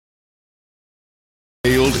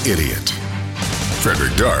idiot.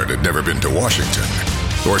 Frederick Dart had never been to Washington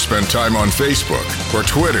or spent time on Facebook or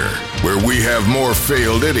Twitter, where we have more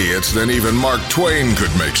failed idiots than even Mark Twain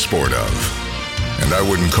could make sport of. And I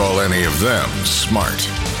wouldn't call any of them smart.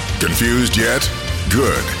 Confused yet?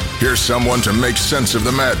 Good. Here's someone to make sense of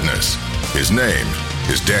the madness. His name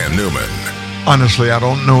is Dan Newman. Honestly, I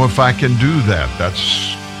don't know if I can do that.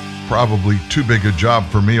 That's probably too big a job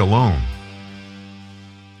for me alone.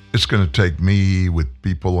 It's going to take me with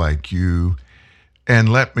people like you. And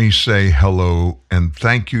let me say hello and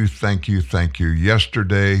thank you.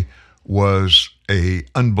 Yesterday was an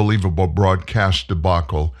unbelievable broadcast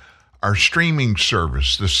debacle. Our streaming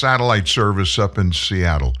service, the satellite service up in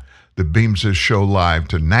Seattle that beams this show live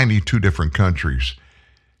to 92 different countries,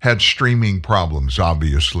 had streaming problems,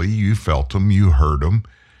 obviously. You felt them, you heard them.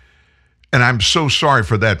 And I'm so sorry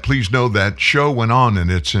for that. Please know that show went on in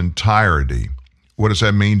its entirety. What does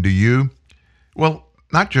that mean to you? Well,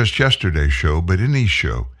 not just yesterday's show, but any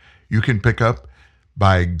show you can pick up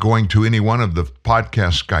by going to any one of the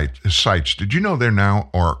podcast sites. Did you know there now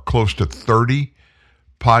are close to 30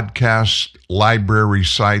 podcast library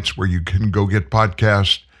sites where you can go get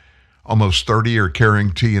podcasts? Almost 30 are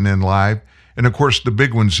carrying TNN Live. And of course, the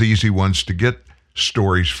big ones, the easy ones to get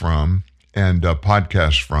stories from and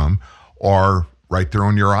podcasts from are right there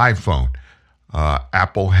on your iPhone.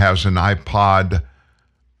 Apple has an iPod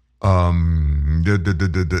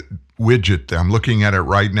the widget. I'm looking at it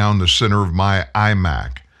right now in the center of my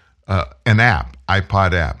iMac. An app,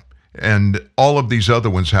 iPod app. And all of these other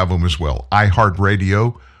ones have them as well.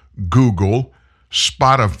 iHeartRadio, Google,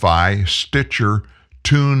 Spotify, Stitcher,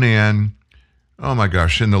 TuneIn. Oh my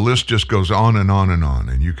gosh, and the list just goes on and on and on.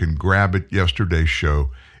 And you can grab it, yesterday's show.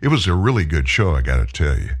 It was a really good show, I got to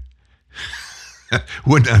tell you.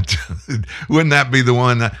 Wouldn't that be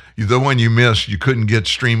the one you missed? You couldn't get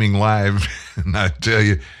streaming live. And I tell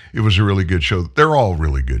you, it was a really good show. They're all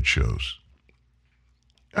really good shows.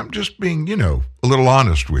 I'm just being, a little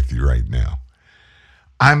honest with you right now.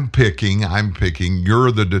 I'm picking.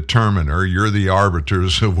 You're the determiner. You're the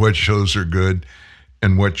arbiters of what shows are good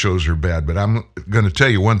and what shows are bad. But I'm going to tell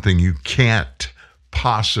you one thing you can't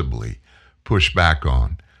possibly push back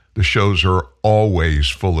on. The shows are always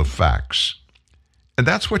full of facts. And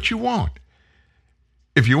that's what you want.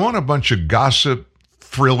 If you want a bunch of gossip,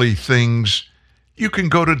 frilly things, you can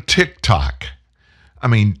go to TikTok. I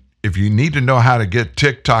mean, if you need to know how to get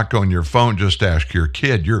TikTok on your phone, just ask your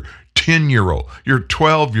kid, your 10-year-old, your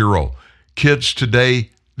 12-year-old. Kids today,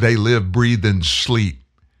 they live, breathe, and sleep.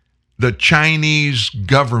 The Chinese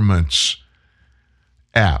government's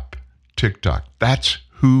app, TikTok, that's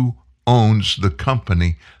who owns the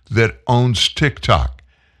company that owns TikTok.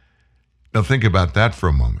 Now think about that for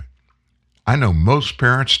a moment. I know most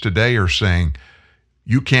parents today are saying,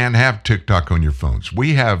 you can't have TikTok on your phones.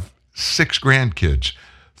 We have 6 grandkids.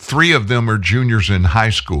 3 of them are juniors in high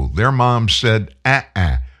school. Their mom said,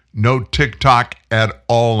 no TikTok at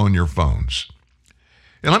all on your phones.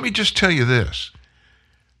 And let me just tell you this.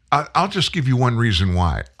 I'll just give you one reason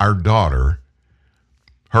why. Our daughter,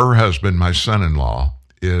 her husband, my son-in-law,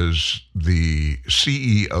 is the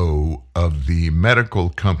CEO of the medical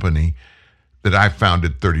company that I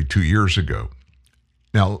founded 32 years ago.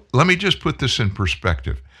 Now, let me just put this in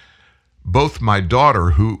perspective. Both my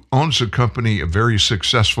daughter, who owns a company, a very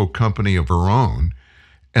successful company of her own,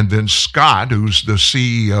 and then Scott, who's the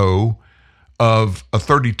CEO of a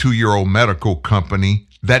 32-year-old medical company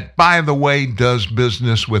that, by the way, does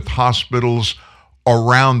business with hospitals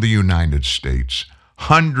around the United States,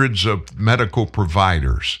 hundreds of medical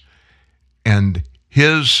providers, and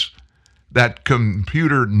that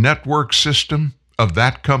computer network system of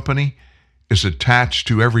that company is attached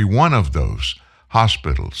to every one of those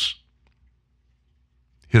hospitals.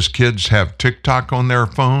 His kids have TikTok on their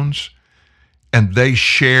phones, and they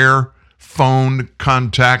share phone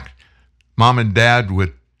contact, mom and dad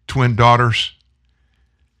with twin daughters.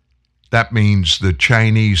 That means the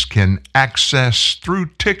Chinese can access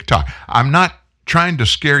through TikTok. I'm not trying to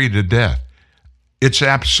scare you to death. It's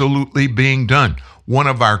absolutely being done. One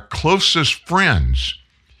of our closest friends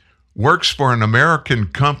works for an American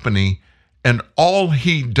company, and all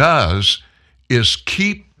he does is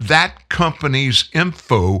keep that company's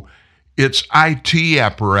info, its IT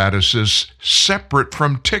apparatuses, separate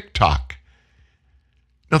from TikTok.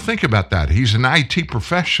 Now think about that. He's an IT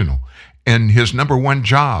professional, and his number one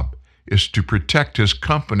job is to protect his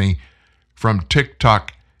company from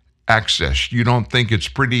TikTok access. You don't think it's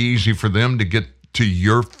pretty easy for them to get to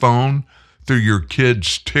your phone through your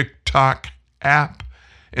kid's TikTok app?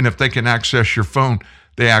 And if they can access your phone,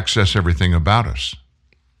 they access everything about us.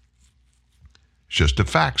 It's just a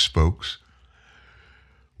fact, folks.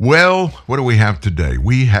 Well, what do we have today?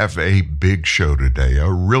 We have a big show today, a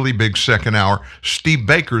really big second hour. Steve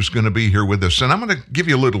Baker's going to be here with us, and I'm going to give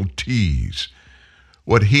you a little tease.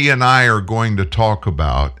 What he and I are going to talk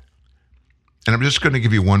about, and I'm just going to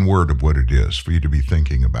give you one word of what it is for you to be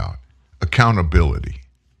thinking about. Accountability.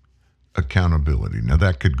 Accountability. Now,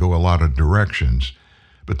 that could go a lot of directions,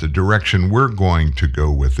 but the direction we're going to go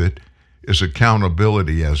with it is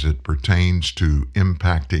accountability as it pertains to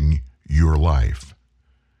impacting your life.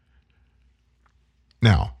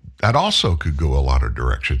 Now, that also could go a lot of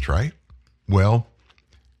directions, right? Well,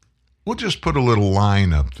 we'll just put a little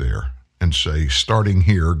line up there and say, starting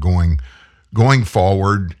here, going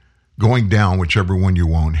forward, going down, whichever one you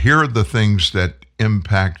want. Here are the things that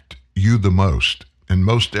impact you the most, and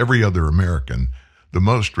most every other American, the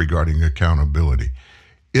most regarding accountability.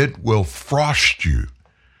 It will frost you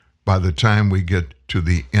by the time we get to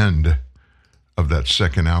the end of that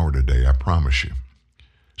second hour today, I promise you.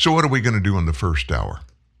 So what are we going to do in the first hour?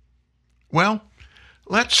 Well,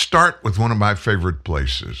 let's start with one of my favorite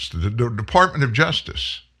places, the Department of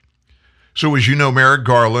Justice. So as you know, Merrick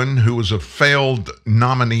Garland, who was a failed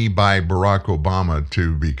nominee by Barack Obama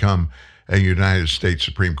to become a United States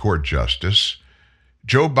Supreme Court Justice,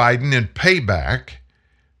 Joe Biden, in payback,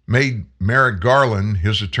 made Merrick Garland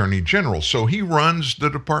his Attorney General. So he runs the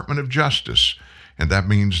Department of Justice, and that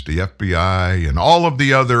means the FBI and all of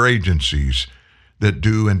the other agencies that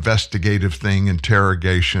do investigative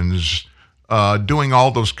interrogations, doing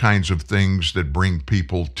all those kinds of things that bring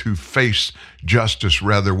people to face justice,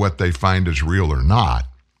 whether what they find is real or not.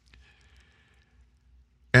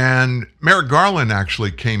 And Merrick Garland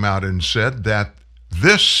actually came out and said that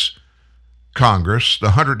this Congress, the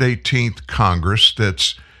 118th Congress,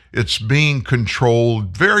 it's being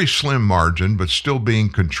controlled, very slim margin, but still being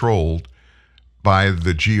controlled by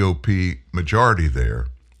the GOP majority there.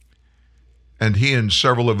 And he and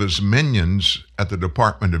several of his minions at the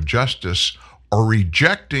Department of Justice are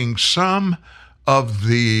rejecting some of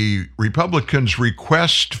the Republicans'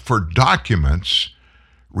 request for documents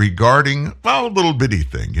regarding, well, a little bitty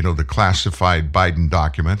thing, the classified Biden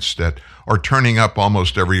documents that are turning up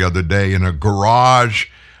almost every other day in a garage,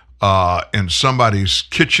 in somebody's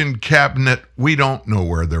kitchen cabinet. We don't know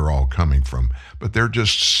where they're all coming from, but they're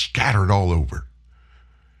just scattered all over.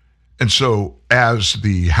 And so as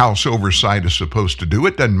the House oversight is supposed to do,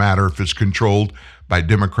 it doesn't matter if it's controlled by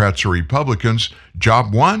Democrats or Republicans.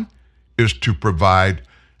 Job one is to provide,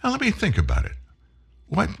 now let me think about it.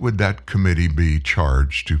 What would that committee be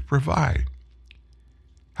charged to provide?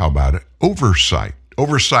 How about it? Oversight.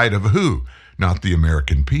 Oversight of who? Not the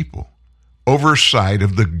American people. Oversight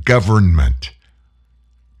of the government.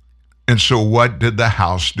 And so what did the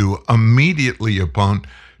House do immediately upon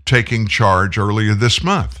taking charge earlier this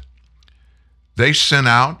month? They sent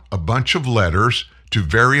out a bunch of letters to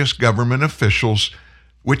various government officials,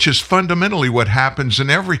 which is fundamentally what happens in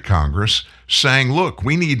every Congress, saying, look,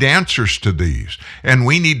 we need answers to these, and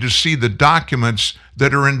we need to see the documents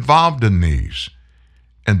that are involved in these.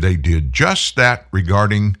 And they did just that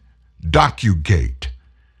regarding DocuGate.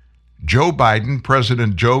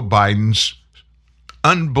 President Joe Biden's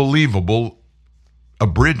unbelievable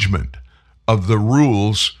abridgment of the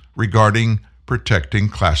rules regarding protecting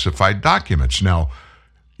classified documents. Now,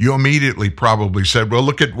 you immediately probably said, well,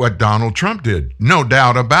 look at what Donald Trump did. No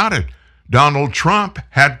doubt about it. Donald Trump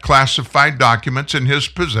had classified documents in his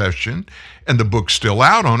possession, and the book's still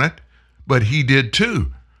out on it, but he did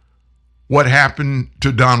too. What happened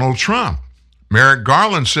to Donald Trump? Merrick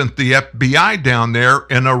Garland sent the FBI down there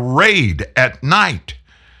in a raid at night.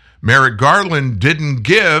 Merrick Garland didn't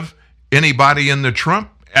give anybody in the Trump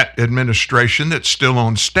administration that's still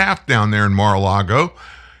on staff down there in Mar-a-Lago,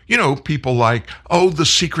 people like, the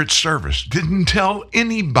Secret Service didn't tell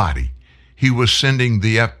anybody he was sending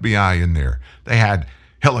the FBI in there. They had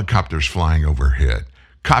helicopters flying overhead,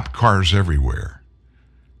 cop cars everywhere.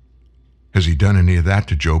 Has he done any of that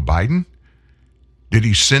to Joe Biden? Did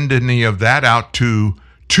he send any of that out to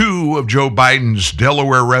two of Joe Biden's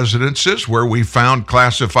Delaware residences where we found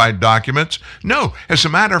classified documents? No. As a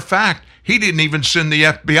matter of fact, he didn't even send the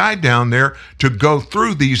FBI down there to go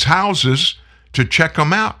through these houses to check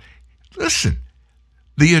them out. Listen,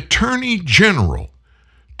 the Attorney General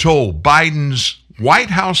told Biden's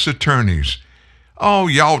White House attorneys,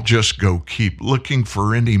 y'all just go keep looking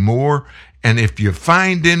for any more, and if you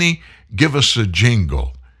find any, give us a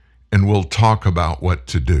jingle, and we'll talk about what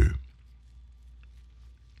to do.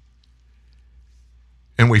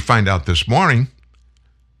 And we find out this morning,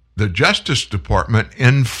 the Justice Department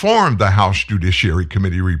informed the House Judiciary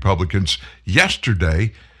Committee Republicans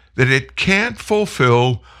yesterday that it can't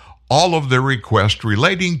fulfill all of their requests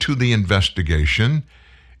relating to the investigation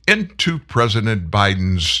into President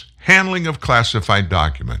Biden's handling of classified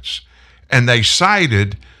documents. And they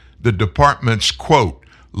cited the department's, quote,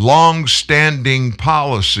 long-standing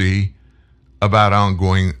policy about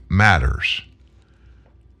ongoing matters.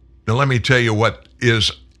 Now, let me tell you what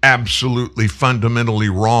is absolutely fundamentally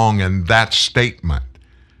wrong in that statement.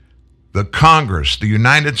 The Congress, the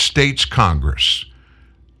United States Congress,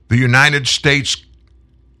 the United States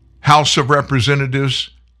House of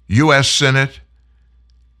Representatives, U.S. Senate,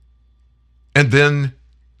 and then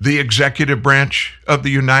the executive branch of the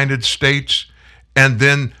United States, and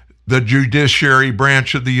then the judiciary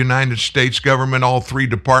branch of the United States government, all three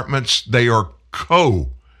departments, they are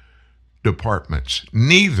co-departments.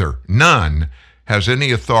 None has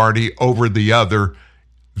any authority over the other.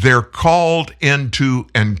 They're called into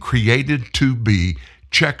and created to be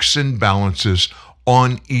checks and balances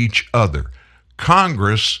on each other.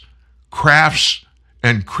 Congress crafts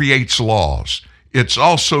and creates laws. It's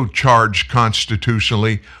also charged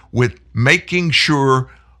constitutionally with making sure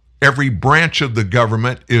every branch of the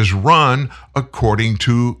government is run according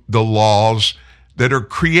to the laws that are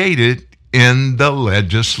created in the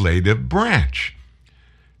legislative branch.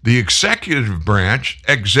 The executive branch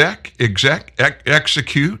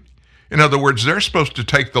execute. In other words, they're supposed to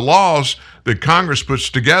take the laws that Congress puts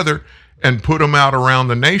together and put them out around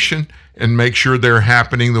the nation and make sure they're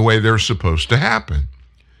happening the way they're supposed to happen.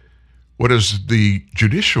 What does the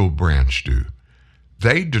judicial branch do?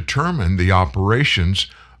 They determine the operations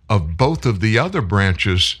of both of the other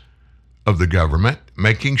branches of the government,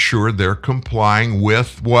 making sure they're complying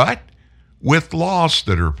with what? With laws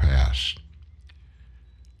that are passed.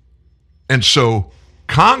 And so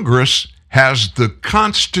Congress has the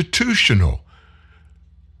constitutional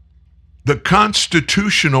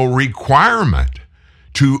requirement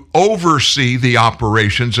to oversee the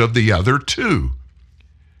operations of the other two,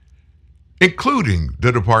 including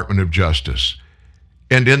the Department of Justice.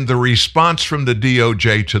 And in the response from the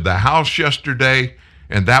DOJ to the House yesterday,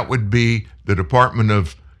 and that would be the Department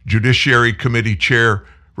of Judiciary Committee Chair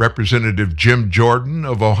Representative Jim Jordan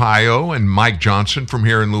of Ohio and Mike Johnson from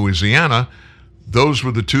here in Louisiana, those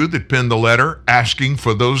were the two that penned the letter asking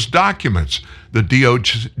for those documents. The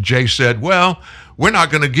DOJ said, well, we're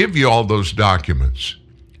not going to give you all those documents.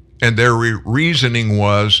 And their reasoning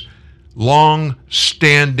was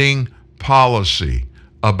long-standing policy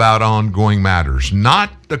about ongoing matters.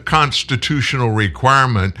 Not the constitutional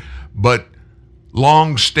requirement, but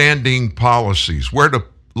long-standing policies. Where do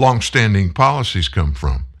long-standing policies come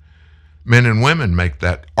from? Men and women make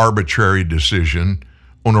that arbitrary decision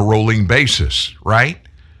on a rolling basis, right?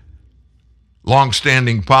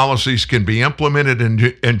 Long-standing policies can be implemented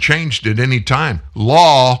and changed at any time.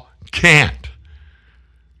 Law can't.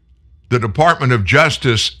 The Department of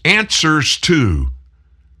Justice answers to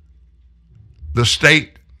the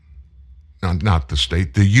state, not the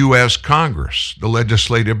state, the U.S. Congress, the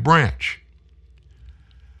legislative branch.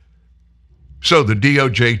 So the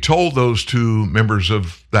DOJ told those two members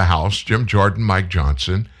of the House, Jim Jordan, Mike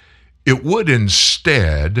Johnson, it would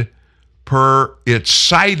instead, per its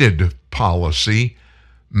cited policy,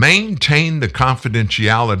 maintain the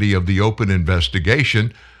confidentiality of the open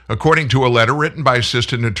investigation, according to a letter written by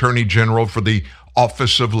Assistant Attorney General for the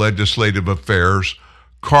Office of Legislative Affairs,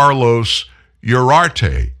 Carlos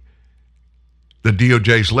Uriarte. The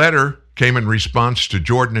DOJ's letter came in response to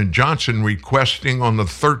Jordan and Johnson requesting on the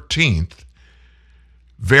 13th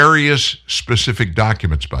various specific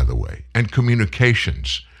documents, by the way, and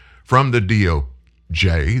communications from the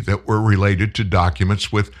DOJ that were related to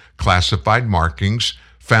documents with classified markings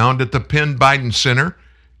found at the Penn Biden Center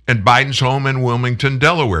and Biden's home in Wilmington,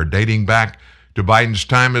 Delaware, dating back to Biden's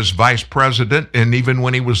time as vice president and even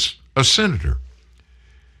when he was a senator.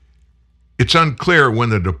 It's unclear when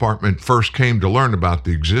the department first came to learn about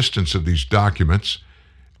the existence of these documents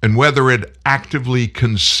and whether it actively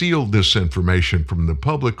concealed this information from the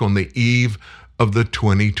public on the eve of the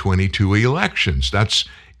 2022 elections. That's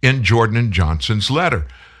in Jordan and Johnson's letter.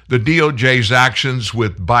 The DOJ's actions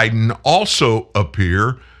with Biden also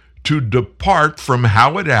appear to depart from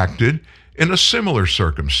how it acted in a similar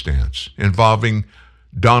circumstance involving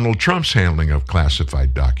Donald Trump's handling of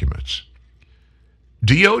classified documents.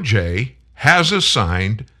 DOJ has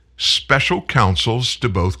assigned special counsels to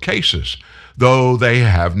both cases, though they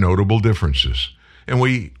have notable differences. And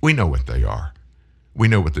we know what they are. We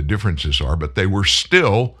know what the differences are, but they were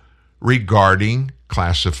still regarding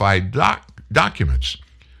classified documents.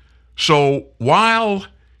 So while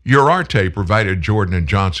Uriarte provided Jordan and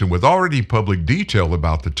Johnson with already public detail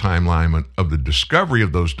about the timeline of the discovery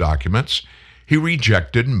of those documents, he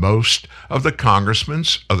rejected most of the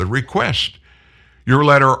congressman's other requests. Your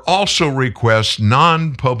letter also requests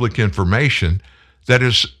non-public information that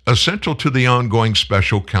is essential to the ongoing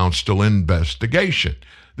special counsel investigation.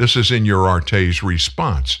 This is in your Artes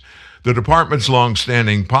response. The department's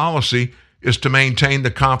longstanding policy is to maintain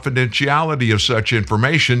the confidentiality of such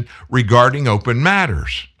information regarding open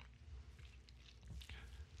matters.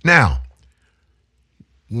 Now,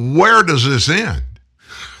 where does this end?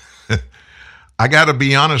 I got to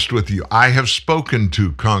be honest with you. I have spoken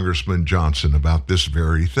to Congressman Johnson about this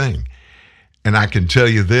very thing. And I can tell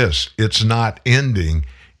you this, it's not ending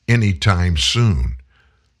anytime soon.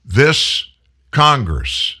 This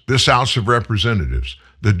Congress, this House of Representatives,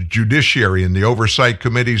 the Judiciary and the Oversight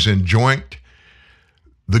Committees in joint,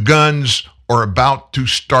 the guns are about to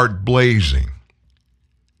start blazing.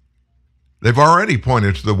 They've already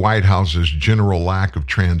pointed to the White House's general lack of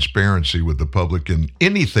transparency with the public in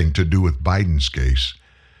anything to do with Biden's case,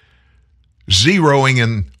 zeroing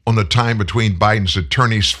in on the time between Biden's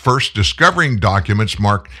attorneys first discovering documents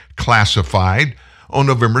marked classified on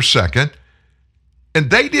November 2nd, and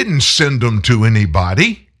they didn't send them to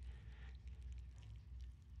anybody.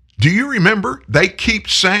 Do you remember? They keep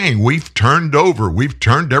saying, we've turned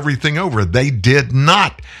everything over. They did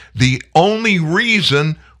not. The only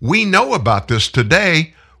reason we know about this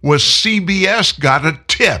today was CBS got a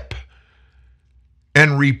tip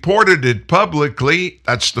and reported it publicly.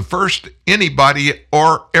 That's the first anybody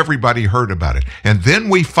or everybody heard about it. And then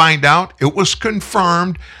we find out it was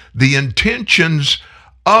confirmed the intentions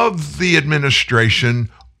of the administration,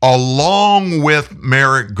 along with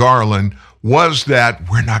Merrick Garland, was that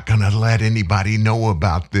we're not going to let anybody know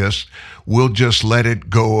about this. We'll just let it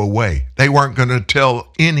go away. They weren't going to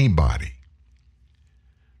tell anybody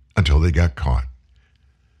until they got caught.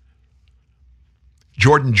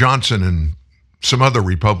 Jordan Johnson and some other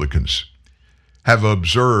Republicans have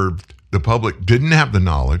observed the public didn't have the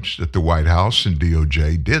knowledge that the White House and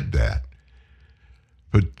DOJ did that.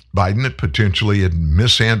 But Biden had potentially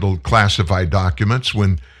mishandled classified documents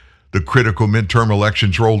when the critical midterm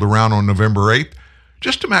elections rolled around on November 8th.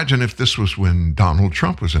 Just imagine if this was when Donald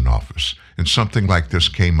Trump was in office and something like this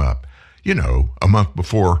came up. You know, a month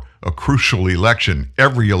before a crucial election.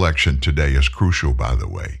 Every election today is crucial, by the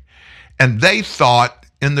way. And they thought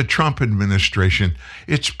in the Trump administration,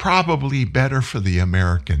 it's probably better for the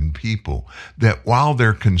American people that while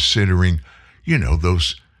they're considering, you know,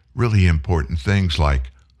 those really important things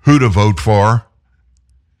like who to vote for,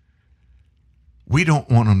 we don't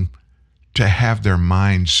want them to have their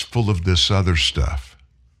minds full of this other stuff.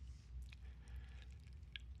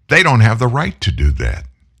 They don't have the right to do that.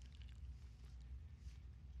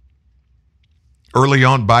 Early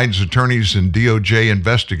on, Biden's attorneys and DOJ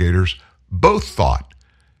investigators both thought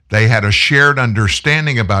they had a shared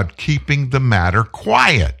understanding about keeping the matter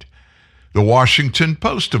quiet. The Washington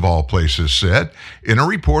Post, of all places, said in a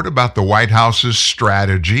report about the White House's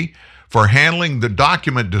strategy for handling the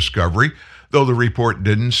document discovery, though the report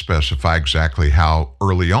didn't specify exactly how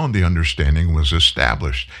early on the understanding was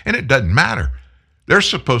established. And it doesn't matter. They're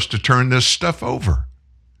supposed to turn this stuff over.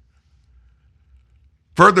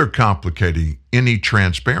 Further complicating any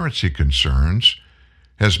transparency concerns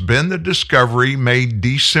has been the discovery made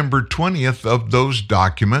December 20th of those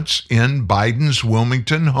documents in Biden's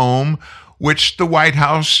Wilmington home, which the White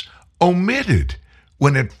House omitted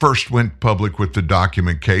when it first went public with the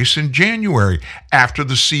document case in January after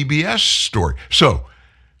the CBS story. So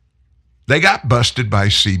they got busted by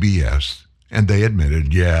CBS and they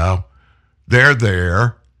admitted, yeah, they're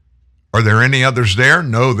there. Are there any others there?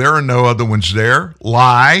 No, there are no other ones there.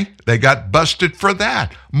 Lie. They got busted for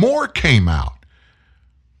that. More came out.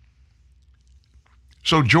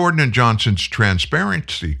 So Jordan and Johnson's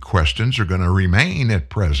transparency questions are going to remain at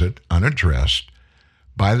present unaddressed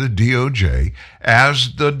by the DOJ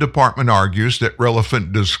as the department argues that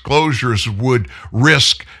relevant disclosures would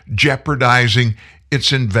risk jeopardizing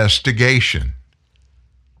its investigation.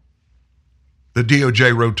 The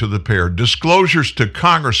DOJ wrote to the pair, disclosures to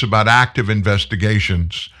Congress about active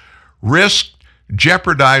investigations risk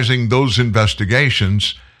jeopardizing those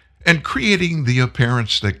investigations and creating the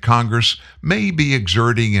appearance that Congress may be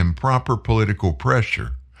exerting improper political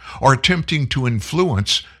pressure or attempting to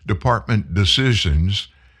influence department decisions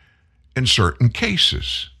in certain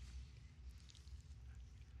cases.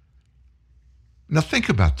 Now think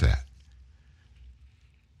about that.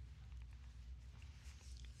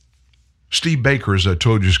 Steve Baker, as I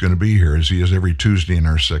told you, is going to be here, as he is every Tuesday in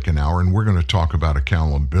our second hour, and we're going to talk about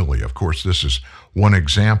accountability. Of course, this is one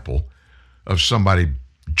example of somebody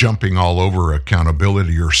jumping all over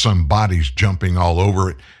accountability, or somebody's jumping all over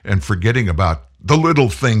it and forgetting about the little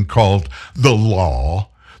thing called the law,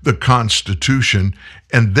 the Constitution,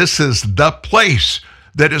 and this is the place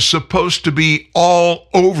that is supposed to be all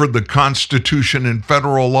over the Constitution and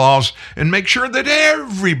federal laws and make sure that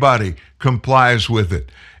everybody complies with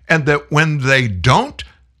it, and that when they don't,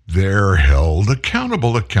 they're held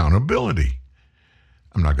accountable. Accountability.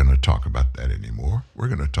 I'm not going to talk about that anymore. We're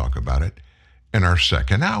going to talk about it in our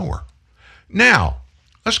second hour. Now,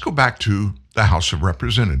 let's go back to the House of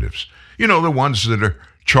Representatives. You know, the ones that are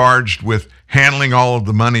charged with handling all of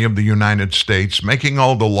the money of the United States, making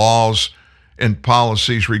all the laws and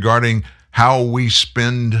policies regarding how we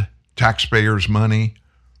spend taxpayers' money.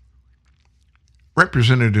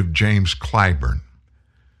 Representative James Clyburn,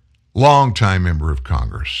 longtime member of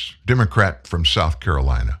Congress, Democrat from South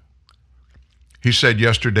Carolina. He said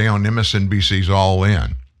yesterday on MSNBC's All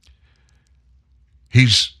In,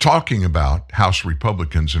 he's talking about House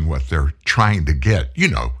Republicans and what they're trying to get, you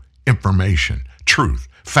know, information, truth,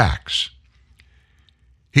 facts.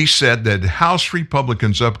 He said that House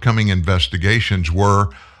Republicans' upcoming investigations were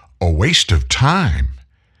a waste of time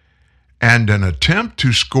and an attempt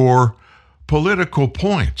to score political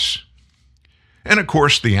points. And of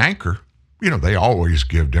course, the anchor, you know, they always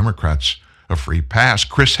give Democrats a free pass,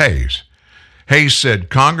 Chris Hayes. Hayes said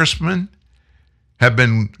congressmen have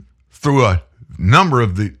been through a number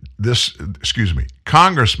of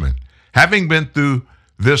congressmen, having been through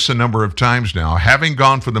this a number of times now, having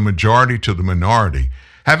gone from the majority to the minority,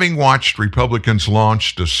 having watched Republicans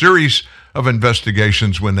launch a series of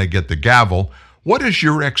investigations when they get the gavel, what is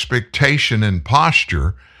your expectation and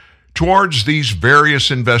posture towards these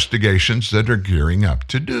various investigations that are gearing up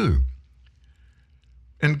to do?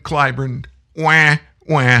 And Clyburn,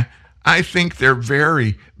 I think they're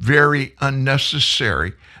very, very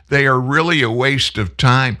unnecessary. They are really a waste of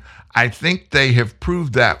time. I think they have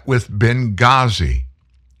proved that with Benghazi.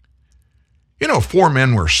 You know, 4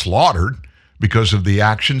 men were slaughtered because of the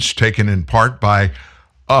actions taken in part by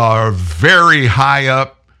a very high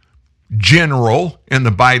up general in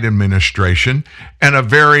the Biden administration and a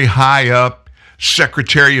very high up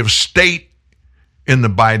Secretary of State in the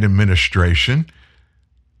Biden administration.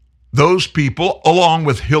 Those people, along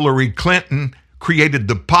with Hillary Clinton, created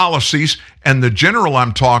the policies, and the general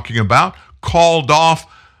I'm talking about called off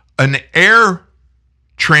an air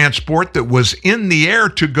transport that was in the air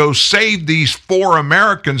to go save these 4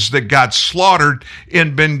 Americans that got slaughtered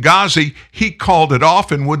in Benghazi. He called it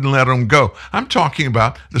off and wouldn't let them go. I'm talking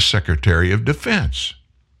about the Secretary of Defense.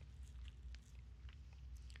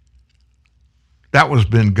 That was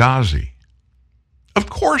Benghazi. Of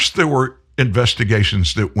course, there were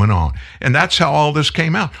investigations that went on, and that's how all this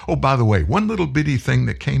came out. Oh, by the way, one little bitty thing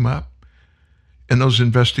that came up in those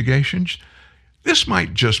investigations, this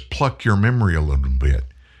might just pluck your memory a little bit.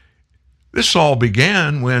 This all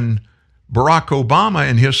began when Barack Obama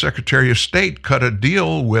and his Secretary of State cut a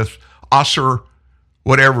deal with Assad,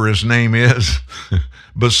 whatever his name is,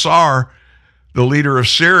 Bashar, the leader of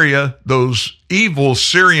Syria. Those evil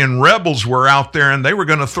Syrian rebels were out there and they were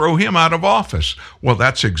going to throw him out of office. Well,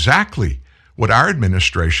 that's exactly what our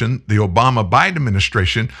administration, the Obama-Biden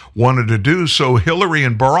administration, wanted to do. So Hillary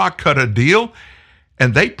and Barack cut a deal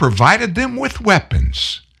and they provided them with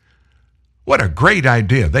weapons. What a great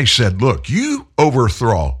idea. They said, look, you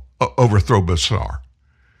overthrow Bashar.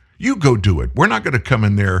 You go do it. We're not going to come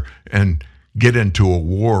in there and get into a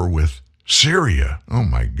war with Syria. Oh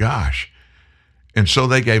my gosh. And so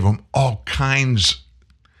they gave them all kinds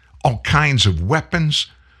of weapons,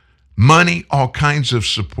 money, all kinds of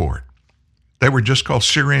support. They were just called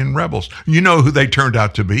Syrian rebels. You know who they turned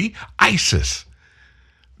out to be? ISIS.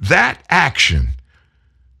 That action,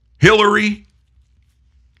 Hillary,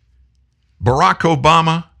 Barack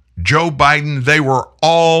Obama, Joe Biden, they were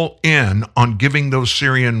all in on giving those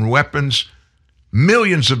Syrian weapons,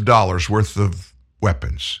 millions of dollars worth of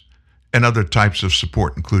weapons and other types of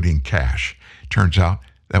support, including cash. Turns out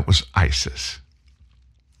that was ISIS.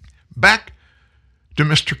 Back to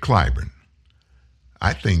Mr. Clyburn.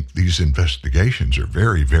 I think these investigations are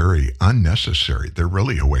very, very unnecessary. They're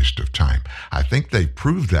really a waste of time. I think they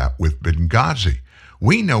proved that with Benghazi.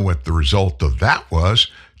 We know what the result of that was.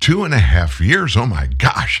 2.5 years. Oh my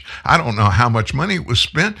gosh. I don't know how much money was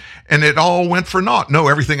spent, and it all went for naught. No,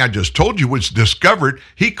 everything I just told you was discovered.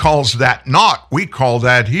 He calls that naught. We call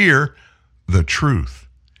that here the truth.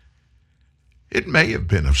 It may have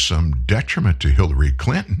been of some detriment to Hillary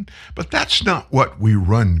Clinton, but that's not what we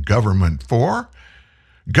run government for.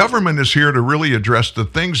 Government is here to really address the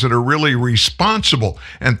things that are really responsible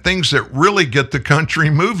and things that really get the country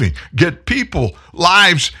moving, get people,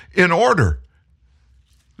 lives in order.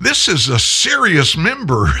 This is a serious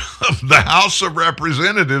member of the House of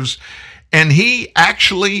Representatives, And he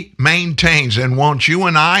actually maintains and wants you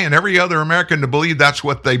and I and every other American to believe that's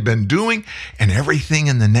what they've been doing, and everything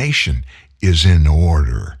in the nation is in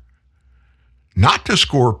order. Not to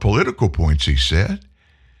score political points, he said.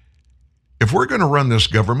 If we're going to run this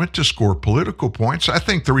government to score political points, I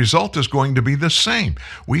think the result is going to be the same.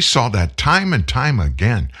 We saw that time and time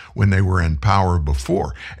again when they were in power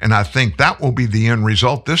before. And I think that will be the end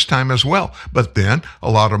result this time as well. But then a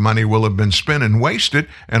lot of money will have been spent and wasted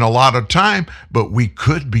and a lot of time, but we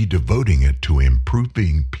could be devoting it to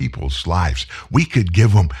improving people's lives. We could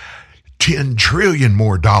give them $10 trillion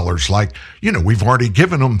more dollars. Like, we've already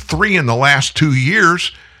given them $3 trillion in the last 2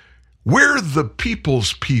 years. We're the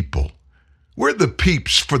people's people. We're the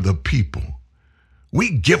peeps for the people.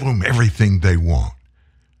 We give them everything they want.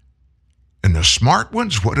 And the smart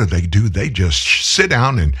ones, what do? They just sit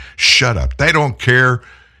down and shut up. They don't care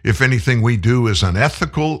if anything we do is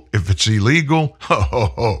unethical, if it's illegal.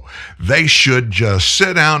 They should just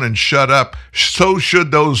sit down and shut up. So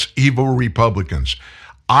should those evil Republicans.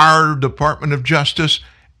 Our Department of Justice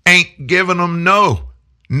ain't giving them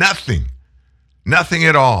nothing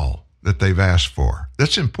at all that they've asked for.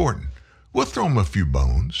 That's important. We'll throw them a few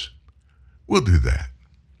bones. We'll do that.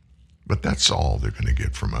 But that's all they're going to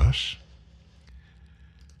get from us.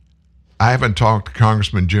 I haven't talked to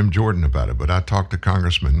Congressman Jim Jordan about it, but I talked to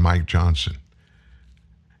Congressman Mike Johnson.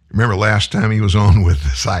 Remember last time he was on with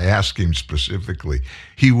us, I asked him specifically.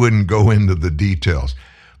 He wouldn't go into the details.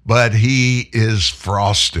 But he is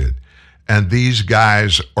frosted. And these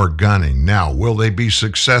guys are gunning. Now, will they be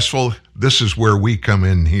successful? This is where we come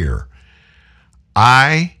in here.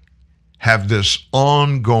 I have this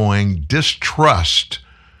ongoing distrust,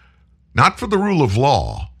 not for the rule of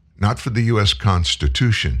law, not for the U.S.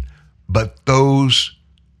 Constitution, but those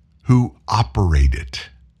who operate it.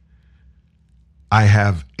 I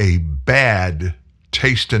have a bad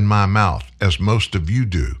taste in my mouth, as most of you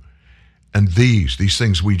do. And these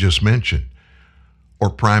things we just mentioned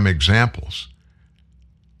are prime examples.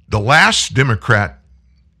 The last Democrat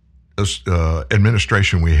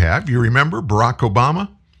administration we have, you remember Barack Obama?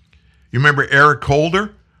 You remember Eric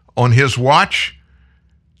Holder on his watch?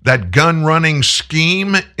 That gun-running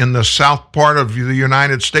scheme in the south part of the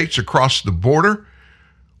United States across the border,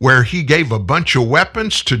 where he gave a bunch of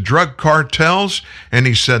weapons to drug cartels, and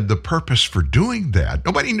he said the purpose for doing that,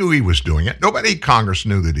 nobody knew he was doing it. Nobody in Congress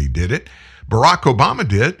knew that he did it. Barack Obama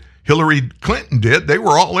did. Hillary Clinton did. They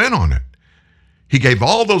were all in on it. He gave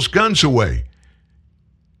all those guns away,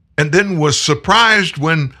 and then was surprised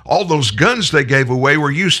when all those guns they gave away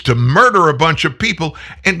were used to murder a bunch of people,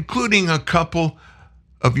 including a couple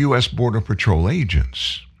of U.S. Border Patrol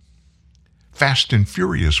agents. Fast and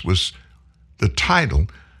Furious was the title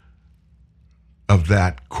of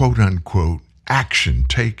that quote-unquote action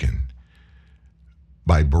taken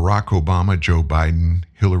by Barack Obama, Joe Biden,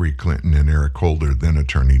 Hillary Clinton, and Eric Holder, then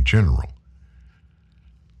Attorney General.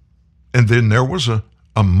 And then there was a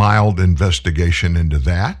mild investigation into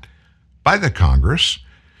that by the Congress.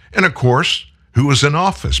 And of course, who was in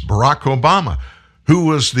office? Barack Obama. Who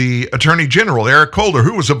was the Attorney General? Eric Holder.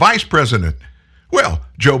 Who was the Vice President? Well,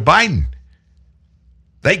 Joe Biden.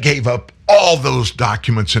 They gave up all those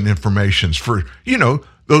documents and informations for,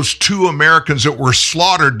 those 2 Americans that were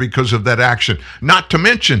slaughtered because of that action. Not to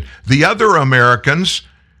mention the other Americans,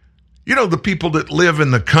 the people that live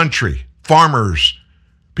in the country, farmers,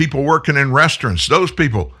 people working in restaurants, those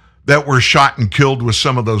people that were shot and killed with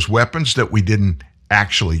some of those weapons that we didn't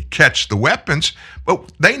actually catch the weapons, but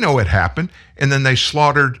they know it happened. And then they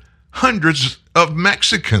slaughtered hundreds of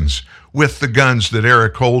Mexicans with the guns that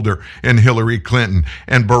Eric Holder and Hillary Clinton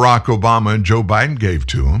and Barack Obama and Joe Biden gave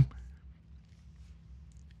to them.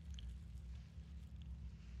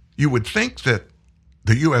 You would think that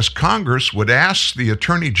the U.S. Congress would ask the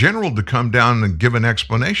Attorney General to come down and give an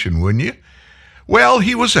explanation, wouldn't you? Well,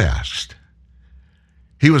 he was asked.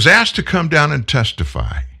 He was asked to come down and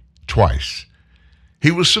testify twice.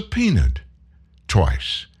 He was subpoenaed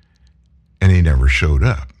twice, and he never showed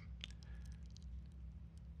up.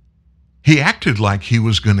 He acted like he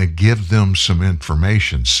was going to give them some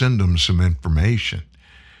information, send them some information.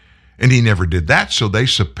 And he never did that, so they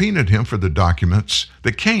subpoenaed him for the documents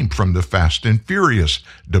that came from the Fast and Furious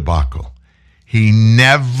debacle. He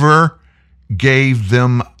never gave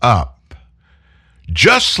them up.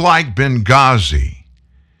 Just like Benghazi,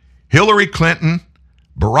 Hillary Clinton,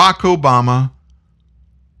 Barack Obama,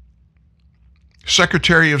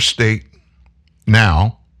 Secretary of State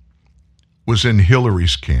now was in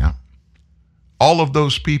Hillary's camp. All of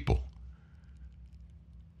those people,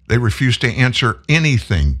 they refused to answer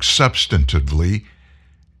anything substantively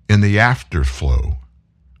in the afterflow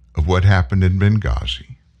of what happened in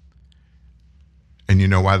Benghazi. And you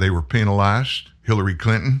know why they were penalized? Hillary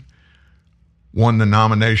Clinton won the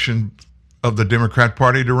nomination of the Democrat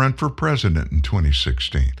Party to run for president in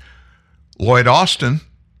 2016. Lloyd Austin,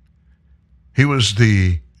 he was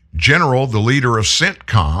the general, the leader of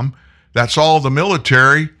CENTCOM. That's all the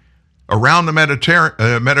military around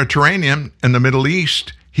the Mediterranean and the Middle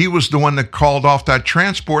East. He was the one that called off that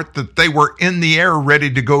transport that they were in the air ready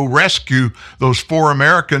to go rescue those 4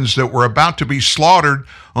 Americans that were about to be slaughtered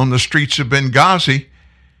on the streets of Benghazi.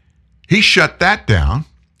 He shut that down.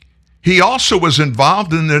 He also was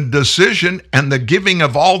involved in the decision and the giving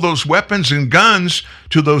of all those weapons and guns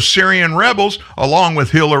to those Syrian rebels, along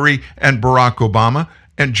with Hillary and Barack Obama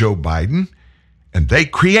and Joe Biden. And they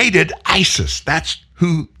created ISIS. That's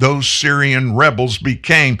who those Syrian rebels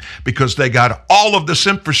became, because they got all of this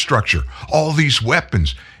infrastructure, all these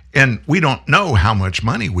weapons. And we don't know how much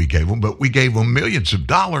money we gave them, but we gave them millions of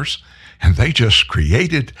dollars, and they just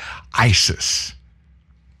created ISIS.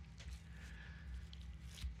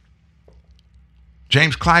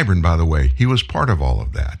 James Clyburn, by the way, he was part of all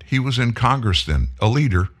of that. He was in Congress then, a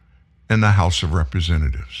leader in the House of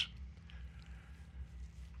Representatives.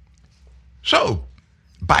 So,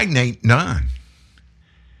 Biden ain't done.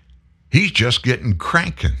 He's just getting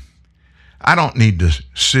cranking. I don't need to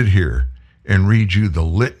sit here and read you the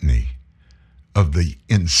litany of the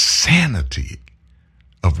insanity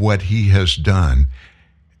of what he has done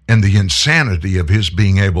and the insanity of his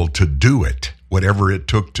being able to do it, whatever it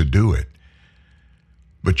took to do it.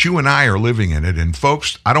 But you and I are living in it. And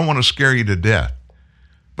folks, I don't want to scare you to death,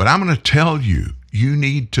 but I'm going to tell you, you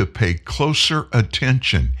need to pay closer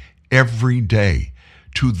attention every day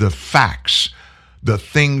to the facts, the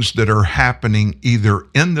things that are happening either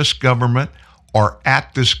in this government or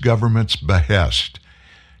at this government's behest.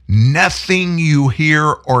 Nothing you hear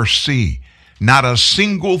or see, not a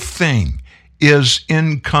single thing, is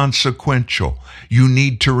inconsequential. You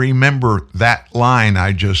need to remember that line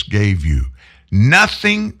I just gave you.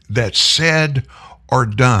 Nothing that's said or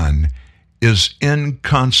done is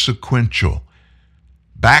inconsequential.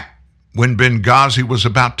 Back when Benghazi was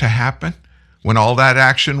about to happen, when all that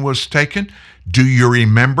action was taken, do you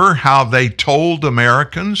remember how they told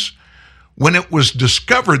Americans when it was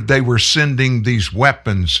discovered they were sending these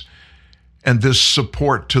weapons and this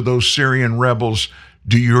support to those Syrian rebels?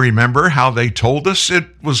 Do you remember how they told us it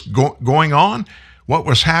was going on, what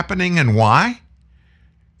was happening and why?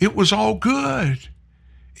 It was all good.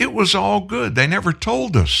 It was all good. They never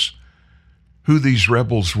told us who these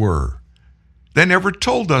rebels were. They never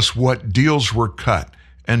told us what deals were cut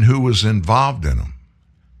and who was involved in them.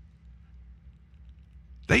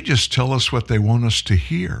 They just tell us what they want us to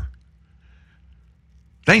hear.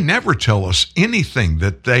 They never tell us anything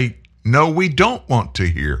that they know we don't want to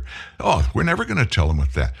hear. Oh, we're never going to tell them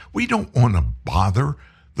with that. We don't want to bother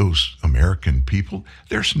those American people.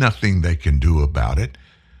 There's nothing they can do about it.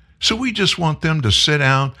 So we just want them to sit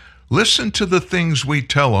down, listen to the things we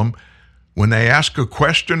tell them. When they ask a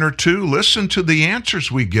question or two, listen to the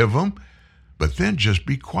answers we give them, but then just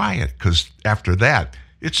be quiet, because after that,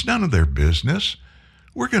 it's none of their business.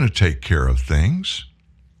 We're going to take care of things.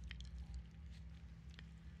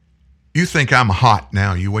 You think I'm hot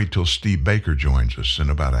now, you wait till Steve Baker joins us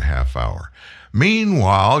in about a half hour.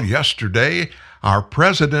 Meanwhile, yesterday, our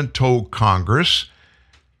president told Congress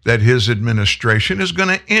that his administration is going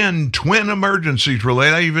to end twin emergencies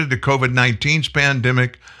related to COVID-19's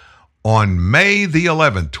pandemic on May the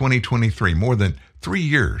 11th, 2023, more than 3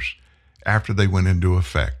 years after they went into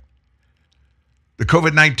effect. The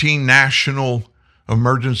COVID-19 national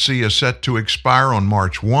emergency is set to expire on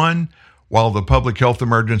March 1, while the public health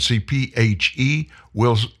emergency, PHE,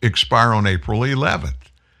 will expire on April 11th.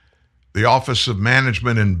 The Office of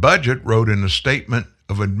Management and Budget wrote in a statement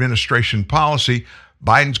of administration policy,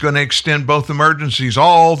 Biden's going to extend both emergencies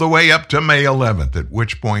all the way up to May 11th, at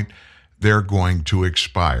which point they're going to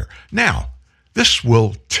expire. Now, this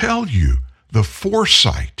will tell you the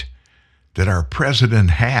foresight that our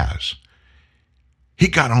president has. He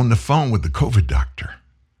got on the phone with the COVID doctor.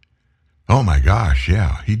 Oh my gosh,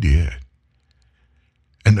 yeah, he did.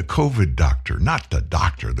 And the COVID doctor, not the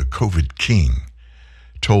doctor, the COVID king,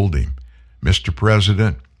 told him, Mr.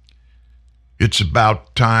 President, it's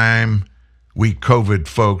about time we COVID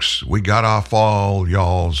folks, we got off all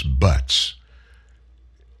y'all's butts.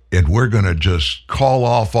 And we're going to just call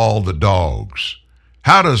off all the dogs.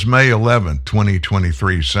 How does May 11th,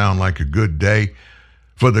 2023 sound like a good day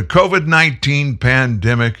for the COVID-19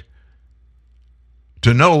 pandemic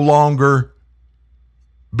to no longer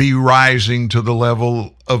be rising to the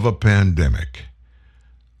level of a pandemic?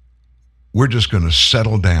 We're just going to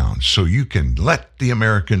settle down so you can let the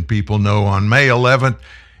American people know on May 11th,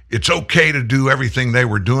 It's okay to do everything they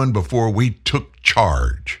were doing before we took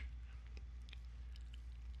charge.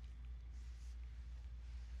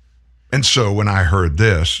 And so when I heard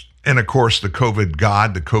this, and of course the COVID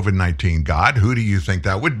God, the COVID-19 God, who do you think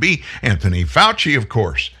that would be? Anthony Fauci, of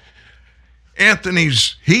course.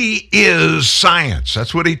 He is science.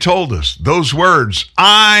 That's what he told us. Those words,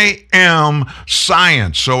 I am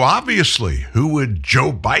science. So obviously, who would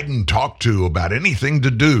Joe Biden talk to about anything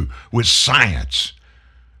to do with science?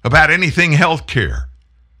 About anything healthcare?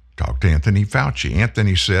 Talk to Anthony Fauci.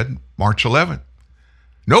 Anthony said March 11th.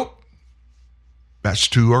 Nope, that's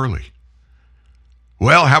too early.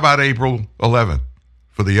 Well, how about April 11th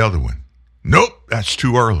for the other one? Nope, that's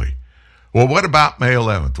too early. Well, what about May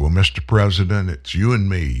 11th? Well, Mr. President, it's you and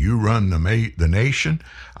me. You run the nation.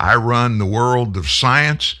 I run the world of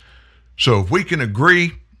science. So if we can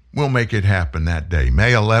agree, we'll make it happen that day.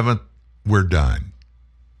 May 11th, we're done.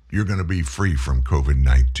 You're going to be free from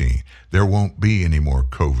COVID-19. There won't be any more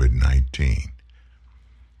COVID-19.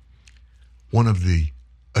 One of the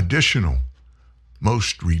additional,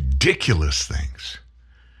 most ridiculous things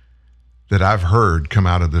that I've heard come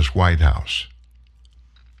out of this White House.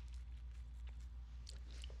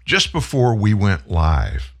 Just before we went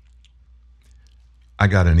live, I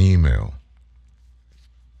got an email,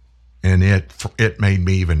 and it made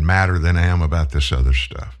me even madder than I am about this other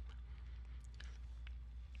stuff.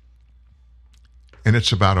 And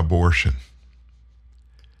it's about abortion.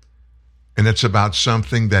 And it's about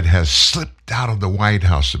something that has slipped out of the White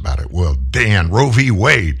House about it. Well, Dan, Roe v.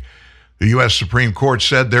 Wade, the U.S. Supreme Court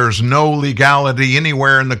said there's no legality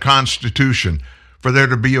anywhere in the Constitution for there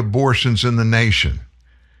to be abortions in the nation.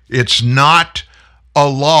 It's not a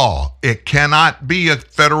law. It cannot be a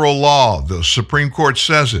federal law. The Supreme Court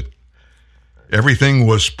says it. Everything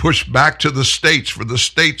was pushed back to the states for the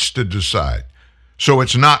states to decide. So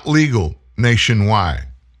it's not legal nationwide.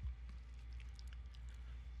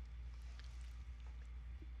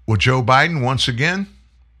 Well, Joe Biden, once again,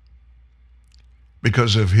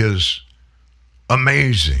 because of his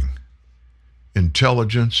amazing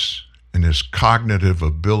intelligence and his cognitive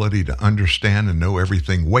ability to understand and know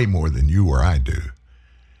everything way more than you or I do,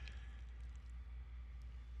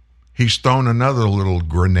 he's thrown another little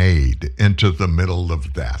grenade into the middle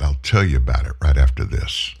of that. I'll tell you about it right after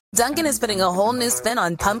this. Dunkin' is putting a whole new spin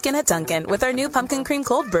on pumpkin at Dunkin' with our new Pumpkin Cream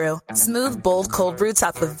Cold Brew. Smooth, bold cold brew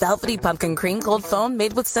topped with velvety pumpkin cream cold foam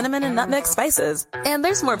made with cinnamon and nutmeg spices. And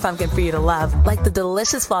there's more pumpkin for you to love, like the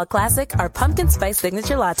delicious fall classic, our Pumpkin Spice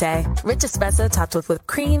Signature Latte. Rich espresso topped with whipped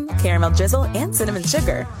cream, caramel drizzle, and cinnamon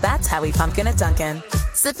sugar. That's how we pumpkin at Dunkin'.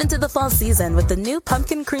 Sip into the fall season with the new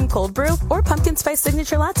Pumpkin Cream Cold Brew or Pumpkin Spice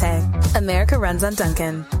Signature Latte. America runs on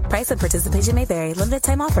Dunkin'. Price and participation may vary. Limited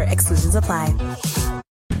time offer. Exclusions apply.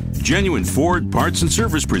 Genuine Ford Parts and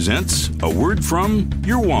Service presents a word from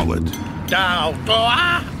your wallet.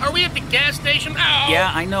 Are we at the gas station? Oh. Yeah,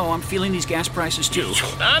 I know. I'm feeling these gas prices, too.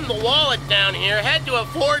 I'm the wallet down here. Head to a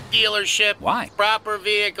Ford dealership. Why? Proper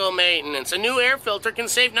vehicle maintenance. A new air filter can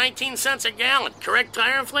save 19 cents a gallon. Correct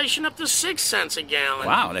tire inflation up to 6 cents a gallon.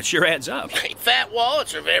 Wow, that sure adds up. Fat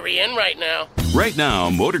wallets are very in right now. Right now,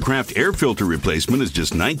 Motorcraft air filter replacement is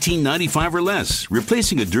just $19.95 or less.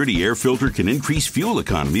 Replacing a dirty air filter can increase fuel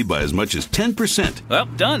economy by as much as 10%. Well,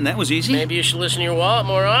 done. That was easy. Maybe you should listen to your wallet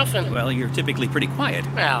more often. Well, you're typically pretty quiet.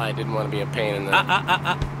 Well, I didn't want to be a pain in the...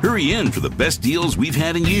 Hurry in for the best deals we've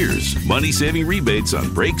had in years. Money-saving rebates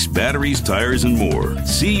on brakes, batteries, tires, and more.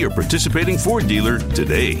 See your participating Ford dealer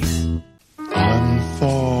today.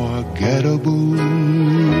 Unforgettable.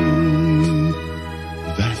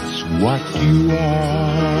 That's what you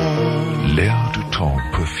are. L'air du temps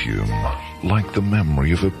perfume, like the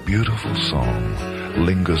memory of a beautiful song,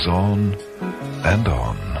 lingers on and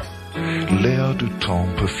on. L'air du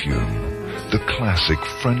temps perfume, the classic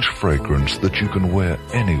French fragrance that you can wear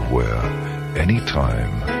anywhere,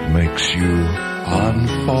 anytime, makes you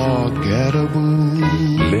unforgettable.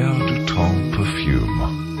 L'air du temps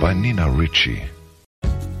perfume by Nina Ricci.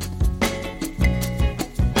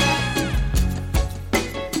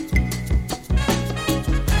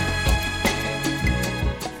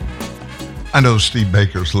 I know Steve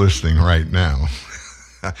Baker's listening right now.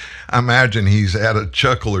 I imagine he's had a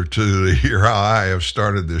chuckle or two to hear how I have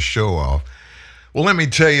started this show off. Well, let me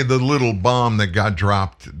tell you the little bomb that got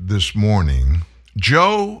dropped this morning.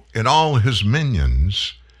 Joe and all his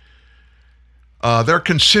minions, they're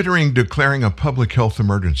considering declaring a public health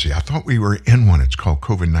emergency. I thought we were in one. It's called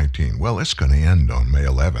COVID-19. Well, it's going to end on May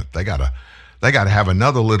 11th. They got to have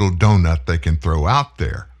another little donut they can throw out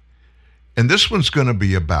there. And this one's going to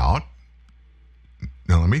be about,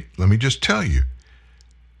 now let me just tell you,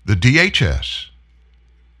 the DHS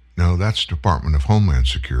No, that's Department of Homeland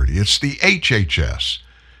Security. It's the HHS,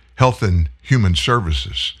 Health and Human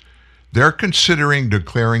Services. They're considering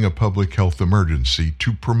declaring a public health emergency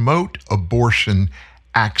to promote abortion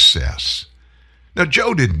access. Now,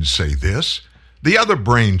 Joe didn't say this. The other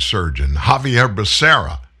brain surgeon, Javier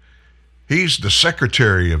Becerra, he's the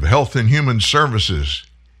Secretary of Health and Human Services.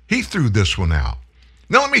 He threw this one out.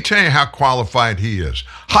 Now, let me tell you how qualified he is.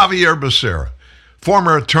 Javier Becerra,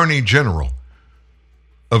 former Attorney General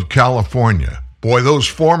of California. Boy, those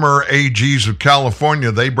former AGs of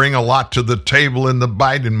California, they bring a lot to the table in the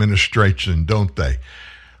Biden administration, don't they?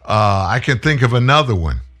 I can think of another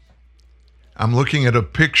one. I'm looking at a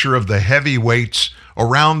picture of the heavyweights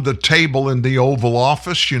around the table in the Oval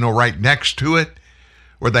Office, right next to it,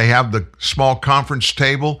 where they have the small conference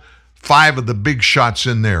table. 5 of the big shots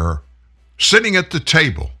in there sitting at the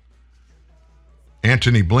table.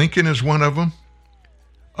 Antony Blinken is one of them.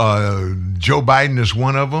 Joe Biden is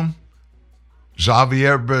one of them.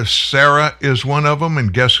 Xavier Becerra is one of them,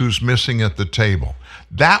 and guess who's missing at the table?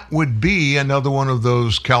 That would be another one of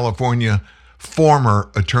those California former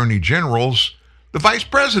attorney generals. The vice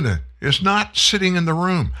president is not sitting in the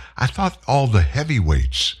room. I thought all the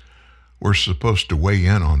heavyweights were supposed to weigh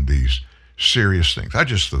in on these serious things. I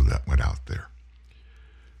just threw that one out there.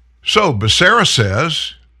 So Becerra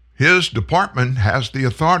says his department has the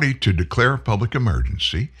authority to declare a public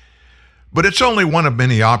emergency, but it's only one of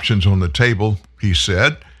many options on the table, he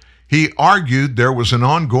said. He argued there was an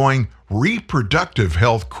ongoing reproductive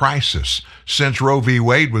health crisis since Roe v.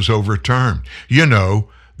 Wade was overturned.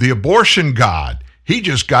 The abortion god, he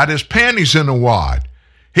just got his panties in a wad.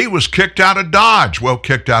 He was kicked out of Dodge,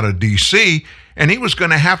 kicked out of D.C., and he was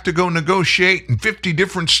going to have to go negotiate in 50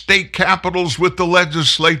 different state capitals with the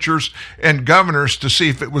legislatures and governors to see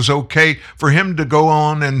if it was okay for him to go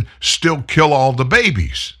on and still kill all the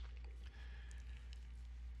babies.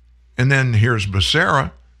 And then here's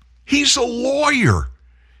Becerra. He's a lawyer.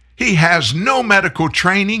 He has no medical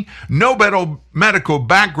training, no medical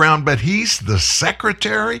background, but he's the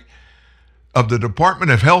secretary of the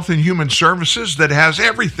Department of Health and Human Services that has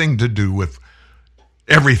everything to do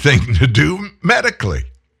medically.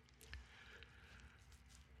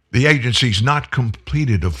 The agency's not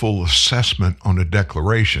completed a full assessment on a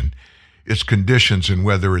declaration, its conditions, and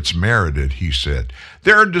whether it's merited, he said.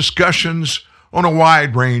 There are discussions on a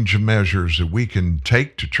wide range of measures that we can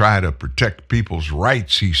take to try to protect people's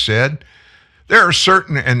rights, he said. There are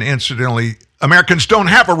certain, and incidentally, Americans don't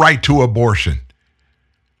have a right to abortion.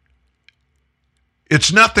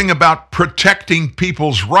 It's nothing about protecting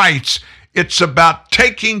people's rights. It's about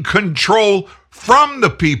taking control from the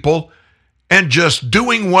people and just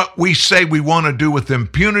doing what we say we want to do with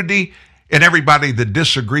impunity. And everybody that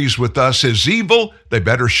disagrees with us is evil. They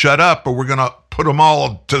better shut up or we're going to put them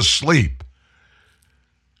all to sleep.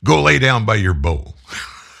 Go lay down by your bowl.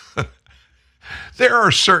 There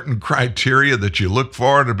are certain criteria that you look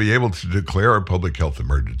for to be able to declare a public health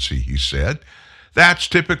emergency, he said. That's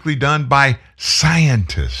typically done by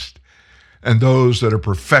scientists and those that are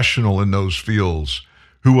professional in those fields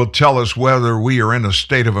who will tell us whether we are in a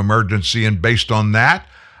state of emergency. And based on that,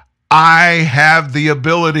 I have the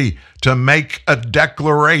ability to make a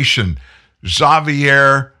declaration.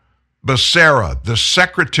 Xavier Becerra, the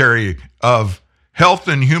Secretary of Health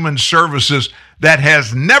and Human Services, that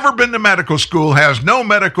has never been to medical school, has no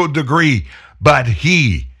medical degree, but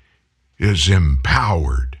he is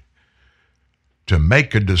empowered to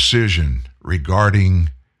make a decision regarding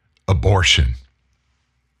abortion.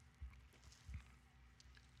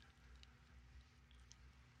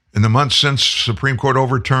 In the months since Supreme Court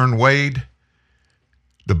overturned Wade,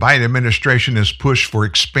 the Biden administration has pushed for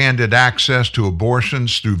expanded access to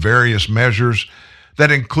abortions through various measures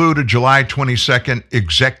that include a July 22nd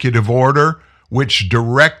executive order, which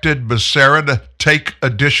directed Becerra to take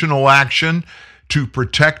additional action to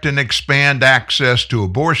protect and expand access to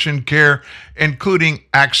abortion care, including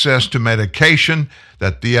access to medication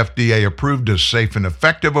that the FDA approved as safe and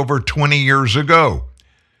effective over 20 years ago.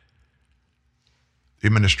 The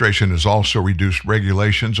administration has also reduced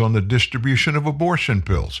regulations on the distribution of abortion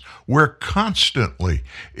pills. We're constantly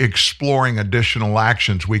exploring additional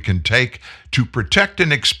actions we can take to protect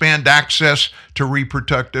and expand access to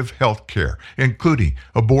reproductive health care, including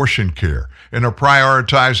abortion care, and are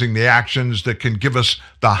prioritizing the actions that can give us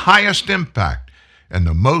the highest impact and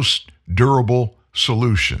the most durable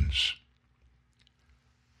solutions.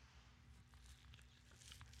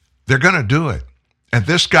 They're going to do it, and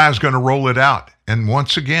this guy's going to roll it out. And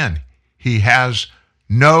once again, he has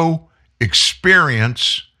no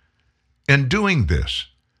experience in doing this.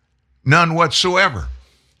 None whatsoever.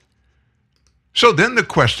 So then the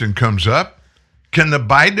question comes up, Can the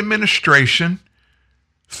Biden administration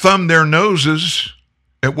thumb their noses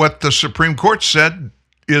at what the Supreme Court said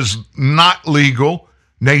is not legal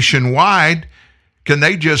nationwide? Can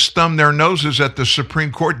they just thumb their noses at the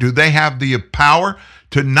Supreme Court? Do they have the power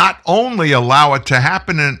to not only allow it to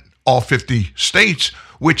happen in all 50 states,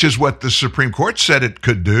 which is what the Supreme Court said it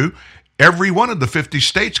could do? Every one of the 50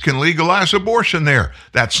 states can legalize abortion there.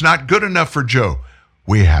 That's not good enough for Joe.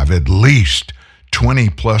 We have at least 20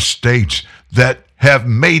 plus states that have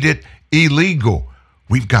made it illegal.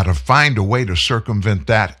 We've got to find a way to circumvent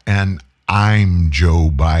that, and I'm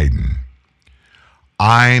Joe Biden.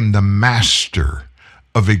 I'm the master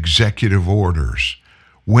of executive orders.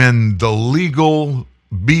 When the legal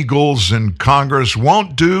beagles in Congress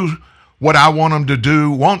won't do what I want them to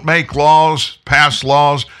do, won't make laws, pass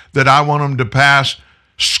laws that I want them to pass,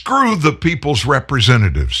 screw the people's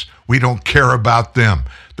representatives. We don't care about them.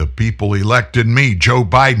 The people elected me, Joe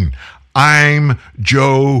Biden. I'm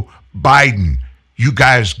Joe Biden. You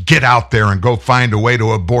guys get out there and go find a way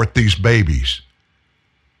to abort these babies.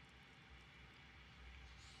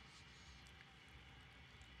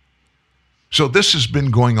 So this has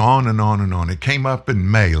been going on and on and on. It came up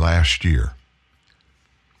in May last year.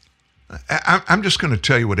 I'm just going to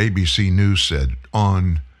tell you what ABC News said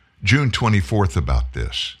on June 24th about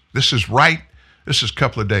this. This is a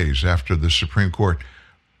couple of days after the Supreme Court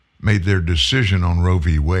made their decision on Roe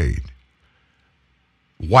v. Wade.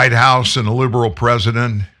 White House and a liberal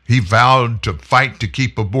president, he vowed to fight to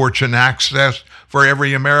keep abortion access for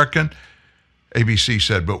every American. ABC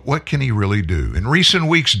said, but what can he really do? In recent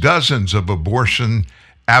weeks, dozens of abortion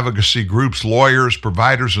advocacy groups, lawyers,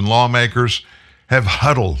 providers, and lawmakers have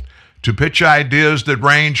huddled to pitch ideas that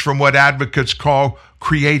range from what advocates call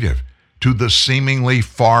creative to the seemingly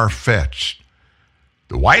far-fetched.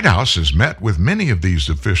 The White House has met with many of these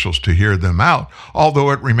officials to hear them out,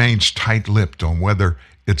 although it remains tight-lipped on whether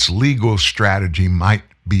its legal strategy might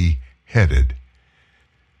be headed.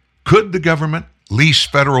 Could the government lease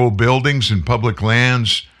federal buildings and public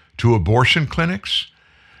lands to abortion clinics,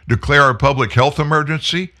 declare a public health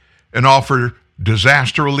emergency, and offer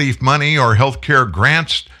disaster relief money or health care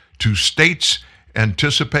grants to states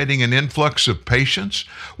anticipating an influx of patients?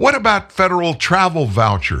 What about federal travel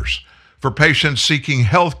vouchers for patients seeking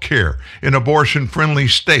health care in abortion-friendly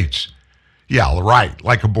states? Yeah, right,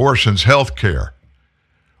 like abortion's health care.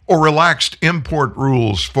 Or relaxed import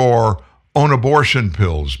rules for own abortion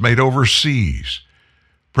pills made overseas.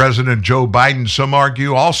 President Joe Biden, some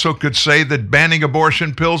argue, also could say that banning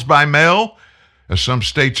abortion pills by mail, as some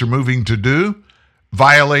states are moving to do,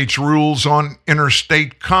 violates rules on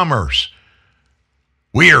interstate commerce.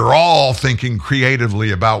 We are all thinking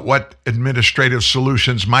creatively about what administrative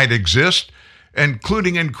solutions might exist,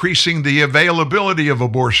 including increasing the availability of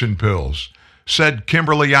abortion pills, said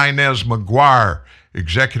Kimberly Inez McGuire,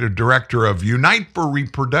 Executive Director of Unite for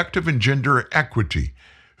Reproductive and Gender Equity,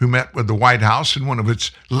 who met with the White House in one of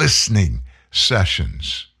its listening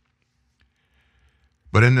sessions.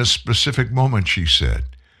 But in this specific moment, she said,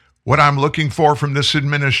 what I'm looking for from this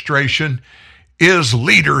administration is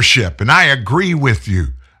leadership. And I agree with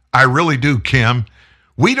you. I really do, Kim.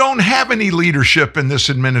 We don't have any leadership in this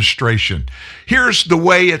administration. Here's the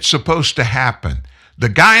way it's supposed to happen. The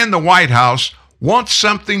guy in the White House wants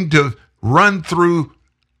something to run through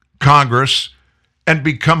Congress and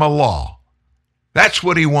become a law. That's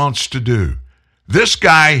what he wants to do. This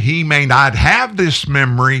guy, he may not have this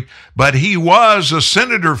memory, but he was a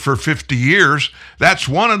senator for 50 years. That's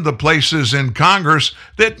one of the places in Congress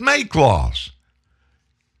that make laws.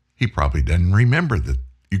 He probably doesn't remember that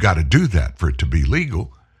you got to do that for it to be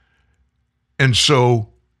legal. And so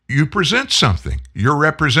you present something. Your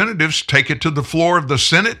representatives take it to the floor of the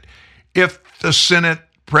Senate if the Senate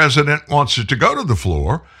president wants it to go to the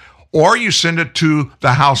floor, or you send it to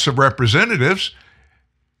the House of Representatives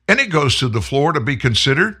and it goes to the floor to be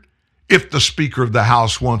considered if the Speaker of the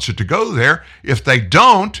House wants it to go there. If they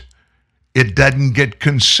don't, it doesn't get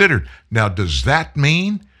considered. Now, does that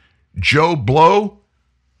mean Joe Blow?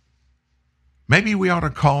 Maybe we ought to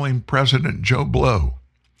call him President Joe Blow.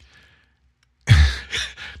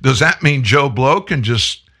 Does that mean Joe Blow can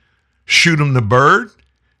just shoot him the bird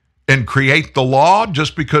and create the law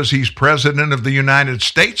just because he's president of the United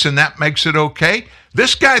States and that makes it okay?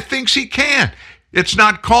 This guy thinks he can. It's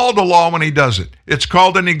not called a law when he does it. It's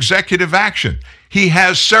called an executive action. He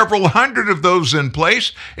has several hundred of those in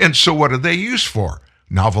place, and so what are they used for?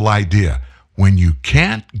 Novel idea. When you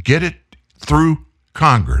can't get it through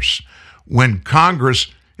Congress, when Congress,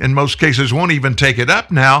 in most cases, won't even take it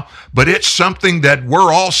up now, but it's something that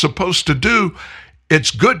we're all supposed to do,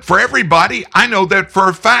 it's good for everybody. I know that for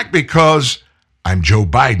a fact because I'm Joe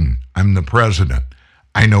Biden. I'm the president.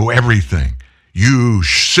 I know everything. You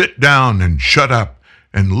sit down and shut up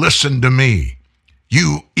and listen to me.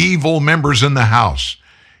 You evil members in the House.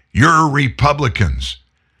 You're Republicans.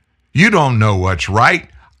 You don't know what's right.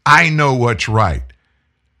 I know what's right.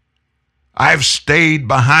 I've stayed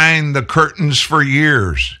behind the curtains for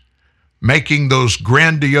years, making those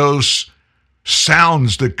grandiose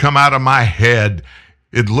sounds that come out of my head.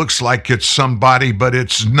 It looks like it's somebody, but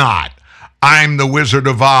it's not. I'm the Wizard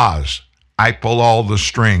of Oz. I pull all the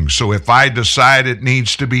strings. So if I decide it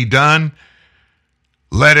needs to be done,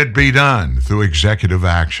 let it be done through executive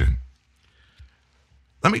action.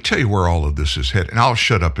 Let me tell you where all of this is headed, and I'll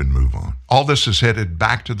shut up and move on. All this is headed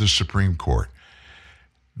back to the Supreme Court.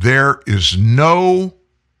 There is none,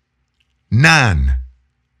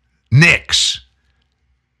 nix.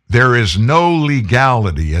 There is no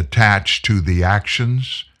legality attached to the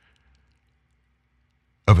actions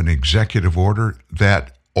of an executive order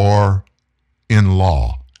that are in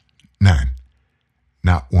law. None.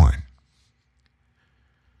 Not one.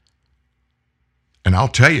 And I'll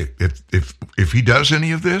tell you, if he does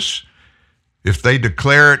any of this, if they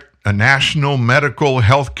declare it a national medical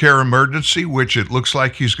health care emergency, which it looks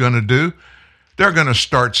like he's going to do, they're going to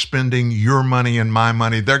start spending your money and my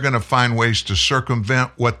money. They're going to find ways to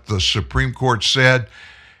circumvent what the Supreme Court said.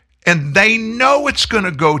 And they know it's going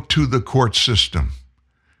to go to the court system.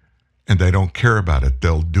 And they don't care about it.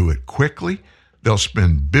 They'll do it quickly. They'll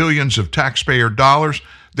spend billions of taxpayer dollars.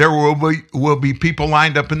 There will be people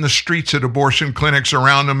lined up in the streets at abortion clinics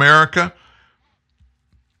around America.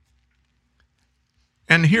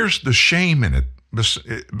 And here's the shame in it,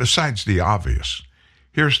 besides the obvious.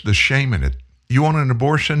 Here's the shame in it. You want an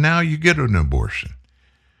abortion now? You get an abortion.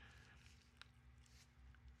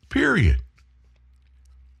 Period.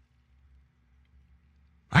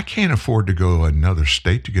 I can't afford to go to another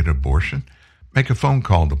state to get an abortion. Make a phone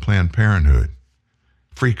call to Planned Parenthood.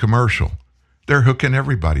 Free commercial. They're hooking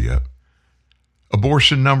everybody up.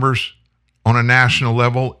 Abortion numbers on a national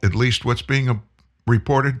level, at least what's being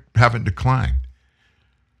reported, haven't declined.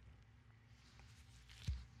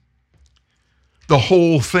 The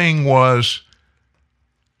whole thing was,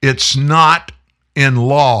 it's not in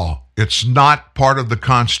law. It's not part of the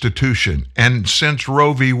Constitution. And since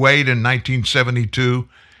Roe v. Wade in 1972,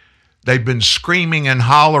 they've been screaming and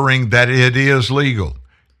hollering that it is legal.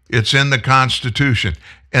 It's in the Constitution.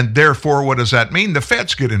 And therefore, what does that mean? The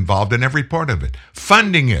feds get involved in every part of it,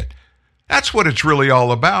 funding it. That's what it's really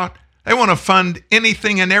all about. They want to fund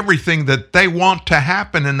anything and everything that they want to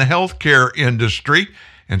happen in the healthcare industry,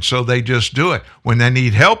 and so they just do it. When they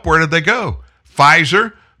need help, where do they go?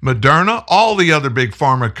 Pfizer, Moderna, all the other big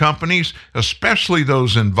pharma companies, especially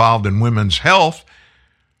those involved in women's health.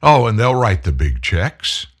 Oh, and they'll write the big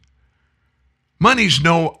checks. Money's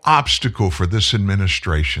no obstacle for this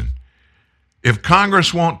administration. If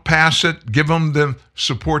Congress won't pass it, give them the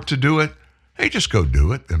support to do it, they just go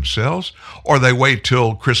do it themselves. Or they wait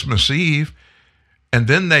till Christmas Eve, and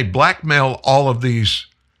then they blackmail all of these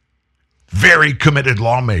very committed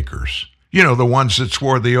lawmakers. You know, the ones that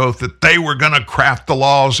swore the oath that they were going to craft the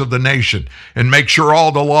laws of the nation and make sure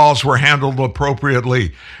all the laws were handled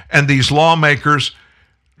appropriately. And these lawmakers,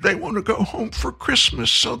 they want to go home for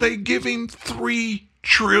Christmas, so they give him $3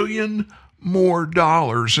 trillion more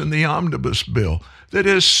dollars in the omnibus bill that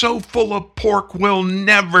is so full of pork we'll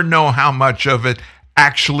never know how much of it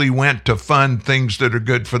actually went to fund things that are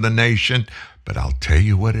good for the nation. But I'll tell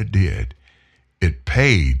you what it did. It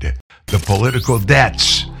paid the political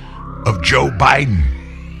debts of Joe Biden.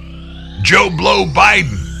 Joe Blow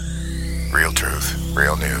Biden. Real truth,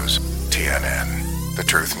 real news. TNN, the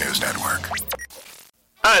Truth News Network.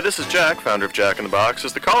 Hi, this is Jack, founder of Jack in the Box.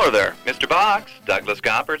 Is the caller there? Mr. Box, Douglas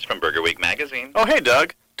Gompertz from Burger Week magazine. Oh, hey,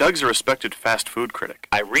 Doug. Doug's a respected fast food critic.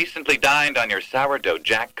 I recently dined on your sourdough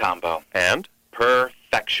jack combo. And?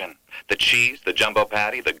 Perfection. The cheese, the jumbo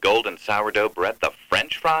patty, the golden sourdough bread, the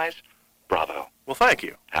French fries. Bravo. Well, thank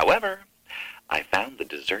you. However, I found the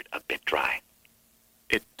dessert a bit dry.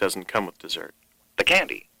 It doesn't come with dessert. The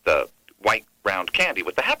candy, the white round candy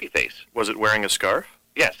with the happy face. Was it wearing a scarf?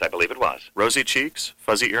 Yes, I believe it was. Rosy cheeks,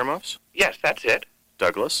 fuzzy earmuffs? Yes, that's it.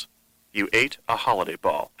 Douglas, you ate a holiday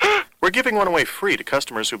ball. We're giving one away free to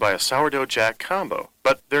customers who buy a sourdough jack combo.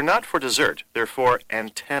 But they're not for dessert. They're for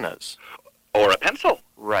antennas. Or a pencil.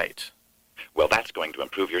 Right. Well, that's going to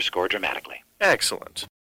improve your score dramatically. Excellent.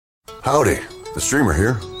 Howdy, the streamer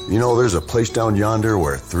here. You know, there's a place down yonder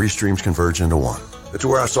where 3 streams converge into one. It's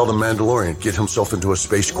where I saw the Mandalorian get himself into a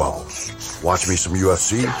space squabble. Watch me some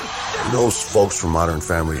UFC. And those folks from Modern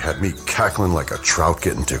Family had me cackling like a trout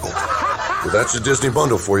getting tickled. Well, that's the Disney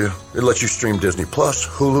Bundle for you. It lets you stream Disney Plus,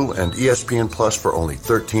 Hulu, and ESPN Plus for only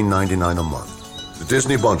 $13.99 a month. The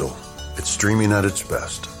Disney Bundle. It's streaming at its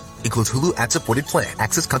best. Includes Hulu ad-supported plan.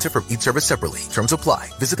 Access content from each service separately. Terms apply.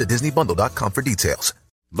 Visit thedisneybundle.com for details.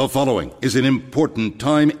 The following is an important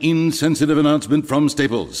time-insensitive announcement from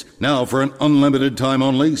Staples. Now, for an unlimited time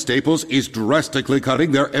only, Staples is drastically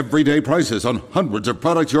cutting their everyday prices on hundreds of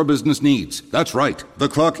products your business needs. That's right. The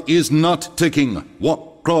clock is not ticking.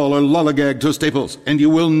 Walk, crawl, or lollygag to Staples, and you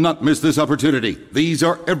will not miss this opportunity. These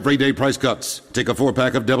are everyday price cuts. Take a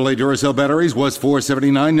 4-pack of AA Duracell batteries, was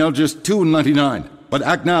 $4.79, now just $2.99. But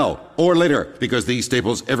act now or later, because these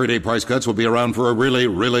Staples everyday price cuts will be around for a really,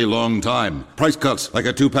 really long time. Price cuts like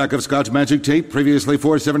a 2-pack of Scotch Magic Tape, previously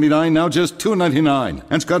 $4.79, now just $2.99.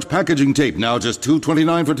 And Scotch Packaging Tape, now just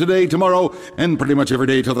 $2.29 for today, tomorrow, and pretty much every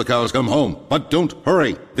day till the cows come home. But don't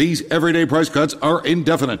hurry. These everyday price cuts are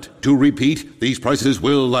indefinite. To repeat, these prices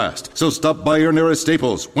will last. So stop by your nearest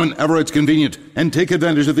Staples whenever it's convenient and take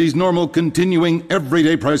advantage of these normal, continuing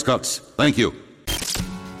everyday price cuts. Thank you.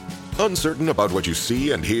 Uncertain about what you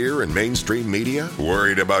see and hear in mainstream media?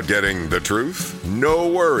 Worried about getting the truth? No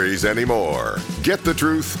worries anymore. Get the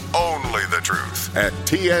truth, only the truth, at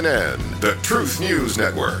TNN, the Truth News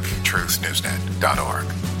Network. TruthNewsNet.org.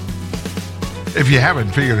 If you haven't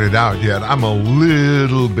figured it out yet, I'm a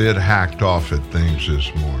little bit hacked off at things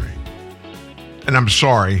this morning. And I'm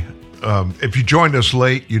sorry. If you joined us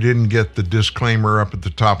late, you didn't get the disclaimer up at the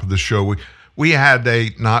top of the show. We had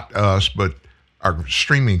not us, but our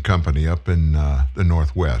streaming company up in the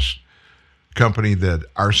Northwest, company that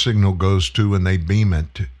our signal goes to, and they beam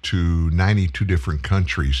it to 92 different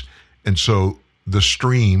countries. And so the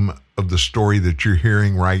stream of the story that you're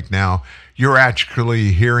hearing right now, you're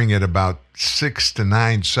actually hearing it about 6 to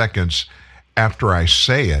 9 seconds after I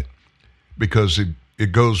say it, because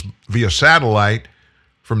it goes via satellite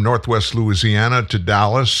from Northwest Louisiana to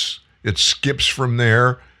Dallas. It skips from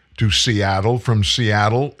there to Seattle. From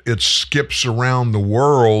Seattle, it skips around the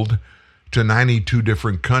world to 92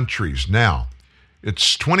 different countries. Now,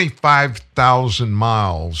 it's 25,000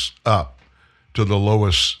 miles up to the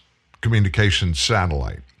lowest communication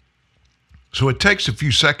satellite. So it takes a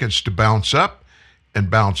few seconds to bounce up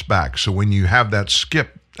and bounce back. So when you have that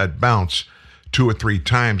skip, that bounce 2 or 3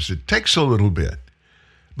 times, it takes a little bit.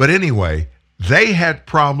 But anyway, they had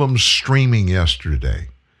problems streaming yesterday.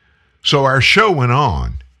 So our show went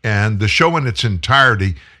on. And the show in its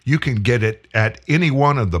entirety, you can get it at any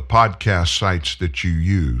one of the podcast sites that you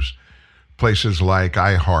use. Places like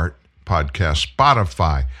iHeart Podcast,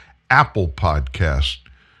 Spotify, Apple Podcast,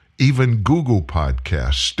 even Google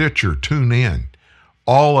Podcast, Stitcher, TuneIn.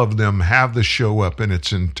 All of them have the show up in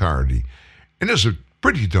its entirety. And it's a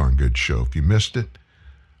pretty darn good show. If you missed it,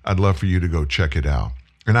 I'd love for you to go check it out.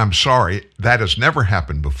 And I'm sorry, that has never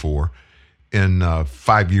happened before. In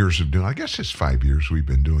 5 years of doing, I guess it's 5 years we've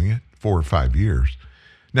been doing it, 4 or 5 years.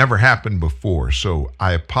 Never happened before, so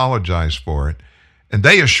I apologize for it. And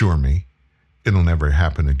they assure me it'll never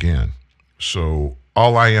happen again. So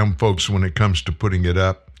all I am, folks, when it comes to putting it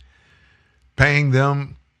up, paying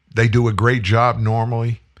them, they do a great job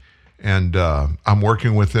normally. And I'm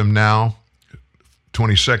working with them now.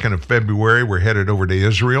 22nd of February, we're headed over to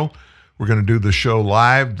Israel. We're going to do the show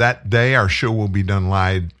live that day. Our show will be done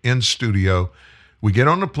live in studio. We get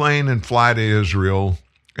on the plane and fly to Israel,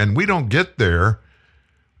 and we don't get there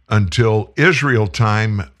until Israel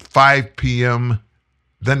time, 5 p.m.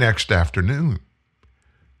 the next afternoon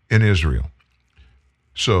in Israel.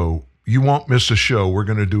 So you won't miss a show. We're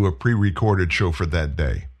going to do a pre-recorded show for that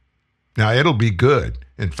day. Now, it'll be good.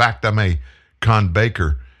 In fact, I may con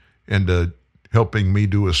Baker into helping me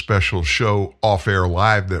do a special show off-air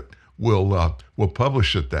live that we'll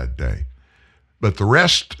publish it that day. But the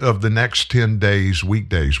rest of the next 10 days,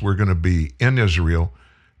 weekdays, we're going to be in Israel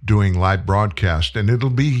doing live broadcast, and it'll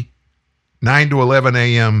be 9 to 11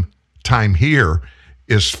 a.m. time here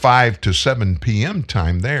is 5 to 7 p.m.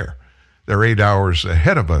 time there. They're 8 hours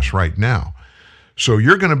ahead of us right now. So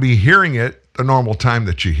you're going to be hearing it the normal time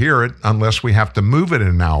that you hear it, unless we have to move it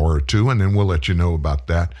an hour or two, and then we'll let you know about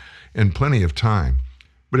that in plenty of time.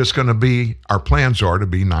 But it's going to be, our plans are to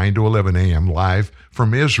be 9 to 11 a.m. live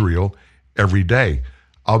from Israel every day.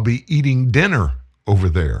 I'll be eating dinner over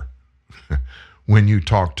there when you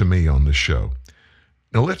talk to me on the show.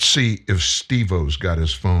 Now let's see if Steve-O's got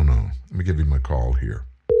his phone on. Let me give him a call here.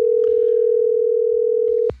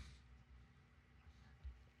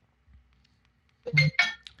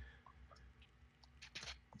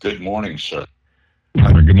 Good morning, sir.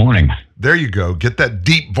 Good morning. There you go. Get that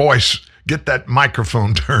deep voice. Get that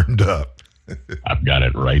microphone turned up. I've got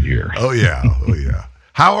it right here. Oh, yeah. Oh, yeah.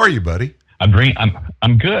 How are you, buddy?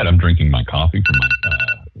 I'm good. I'm drinking my coffee from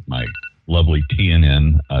my lovely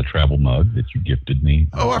TNN travel mug that you gifted me.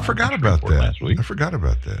 Oh, I forgot about that last week. I forgot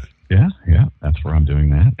about that. Yeah, that's where I'm doing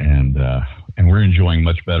that, and we're enjoying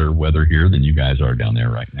much better weather here than you guys are down there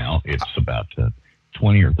right now. It's about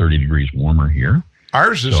 20 or 30 degrees warmer here.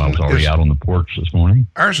 Ours is. So I was already out on the porch this morning.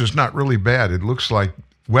 Ours is not really bad. It looks like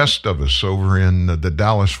west of us over in the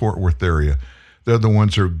Dallas-Fort Worth area, they're the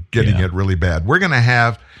ones who are getting it really bad. We're going to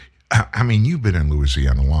have, I mean, you've been in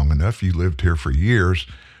Louisiana long enough. You lived here for years.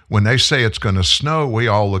 When they say it's going to snow, we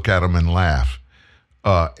all look at them and laugh.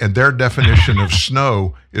 And their definition of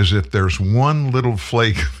snow is if there's one little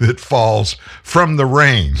flake that falls from the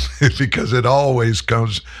rain, because it always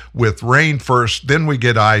comes with rain first, then we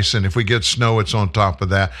get ice, and if we get snow, it's on top of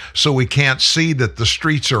that. So we can't see that the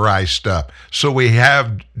streets are iced up. So we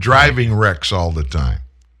have driving wrecks all the time.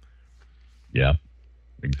 Yeah,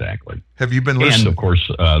 exactly. Have you been listening? And, of course,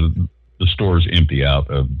 the stores empty out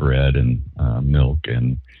of bread and milk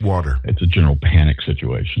and water. It's a general panic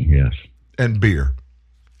situation, yes. And beer.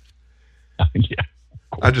 Yeah.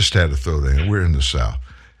 I just had to throw that in. We're in the South.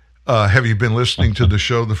 Have you been listening to the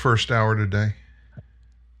show the first hour today?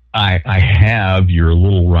 I have. You're a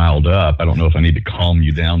little riled up. I don't know if I need to calm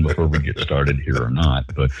you down before we get started here or not,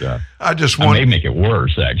 but I may make it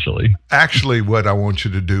worse, actually. Actually, what I want you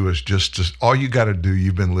to do is all you got to do,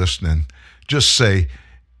 you've been listening, just say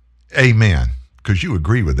amen, because you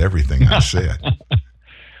agree with everything I said.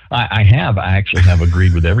 I actually have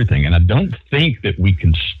agreed with everything. And I don't think that we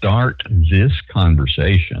can start this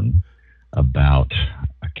conversation about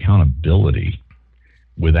accountability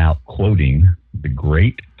without quoting the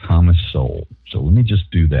great Thomas Sowell. So let me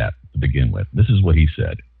just do that to begin with. This is what he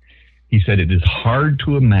said. He said, "It is hard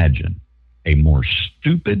to imagine a more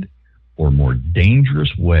stupid or more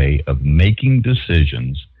dangerous way of making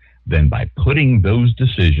decisions than by putting those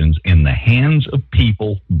decisions in the hands of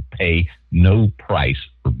people who pay no price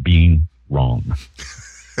for being wrong."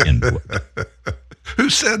 Who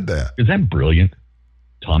said that? Is that brilliant?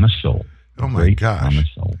 Thomas Sowell. Oh, my gosh. Thomas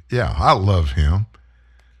Sowell. Yeah, I love him.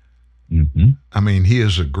 Mm-hmm. I mean, he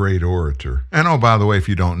is a great orator. And, oh, by the way, if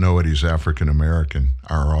you don't know it, he's African-American,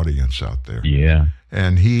 our audience out there. Yeah.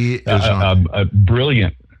 And he is a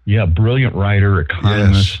brilliant writer,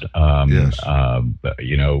 economist, yes.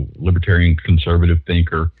 Libertarian conservative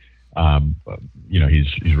thinker.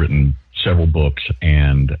 He's written several books,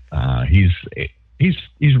 and he's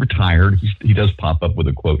retired. He does pop up with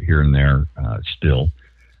a quote here and there still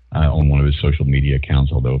on one of his social media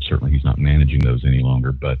accounts, although certainly he's not managing those any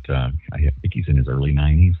longer. But I think he's in his early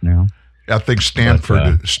 90s now. I think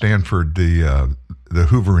Stanford, the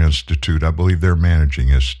Hoover Institute, I believe they're managing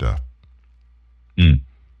his stuff. Mm.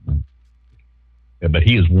 Yeah, but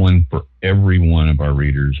he is one for every one of our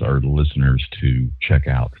readers, our listeners, to check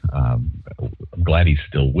out. I'm glad he's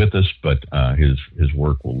still with us, but his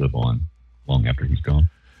work will live on long after he's gone.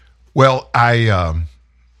 Well, I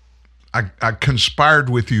conspired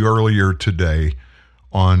with you earlier today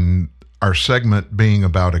on our segment being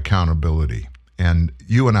about accountability. And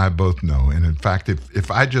you and I both know, and in fact,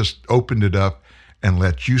 if I just opened it up and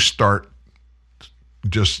let you start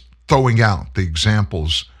just throwing out the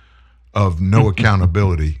examples of no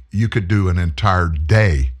accountability, you could do an entire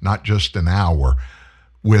day, not just an hour,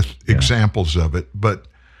 with examples of it. But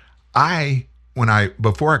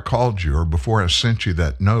before I called you or before I sent you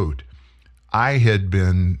that note, I had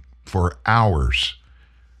been for hours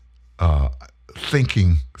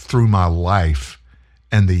thinking through my life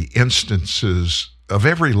and the instances of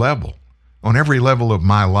every level, on every level of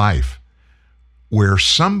my life, where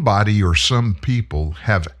somebody or some people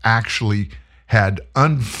have actually had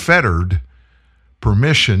unfettered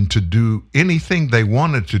permission to do anything they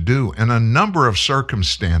wanted to do in a number of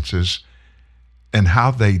circumstances, and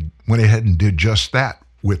how they went ahead and did just that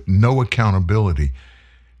with no accountability.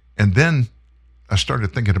 And then I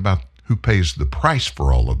started thinking about who pays the price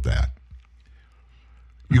for all of that.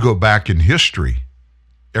 You go back in history,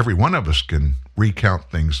 every one of us can recount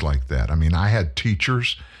things like that. I mean, I had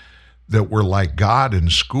teachers that were like God in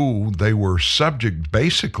school. They were supposed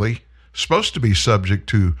to be subject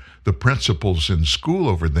to the principals in school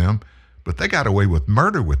over them, but they got away with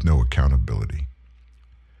murder with no accountability.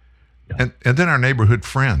 Yeah. And then our neighborhood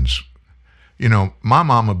friends. My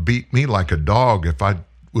mama beat me like a dog if I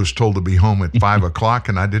was told to be home at 5 o'clock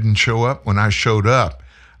and I didn't show up. When I showed up,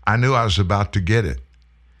 I knew I was about to get it.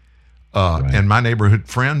 Right. And my neighborhood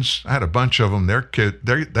friends, I had a bunch of them. They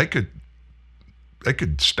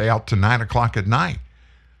could stay out to 9 o'clock at night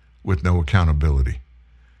with no accountability.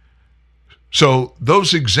 So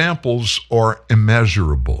those examples are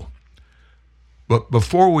immeasurable. But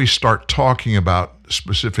before we start talking about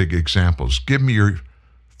specific examples, give me your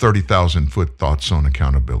 30,000-foot thoughts on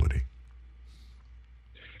accountability.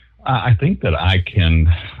 I think that I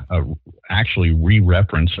can actually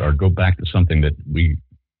re-reference or go back to something that we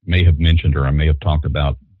may have mentioned or I may have talked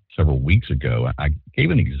about several weeks ago. I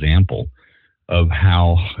gave an example of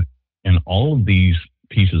how in all of these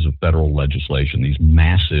pieces of federal legislation, these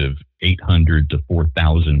massive 800 to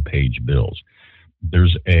 4,000 page bills,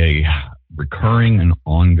 there's a recurring and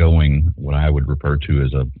ongoing, what I would refer to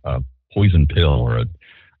as a poison pill or a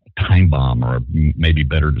time bomb, or maybe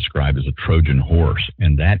better described as a Trojan horse.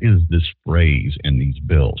 And that is this phrase in these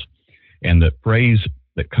bills. And the phrase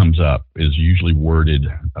that comes up is usually worded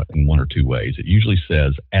in one or two ways. It usually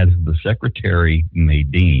says, as the secretary may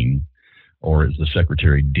deem, or as the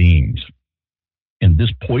secretary deems. And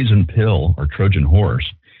this poison pill or Trojan horse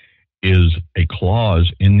is a clause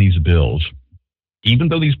in these bills. Even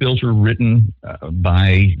though these bills are written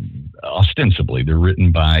ostensibly, they're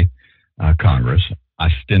written by Congress.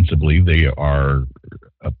 Ostensibly, they are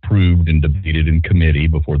approved and debated in committee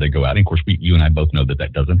before they go out. And of course, you and I both know that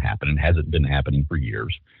that doesn't happen and hasn't been happening for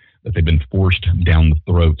years, that they've been forced down the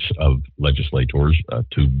throats of legislators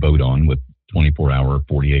to vote on with 24-hour,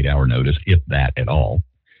 48-hour notice, if that at all,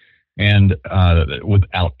 and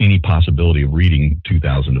without any possibility of reading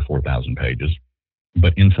 2,000 to 4,000 pages.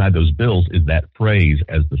 But inside those bills is that phrase,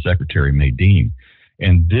 as the secretary may deem.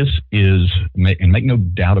 And this is, and make no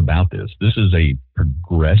doubt about this, this is a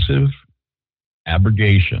progressive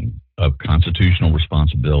abrogation of constitutional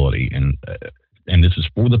responsibility. And this is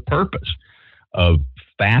for the purpose of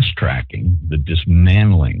fast-tracking the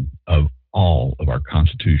dismantling of all of our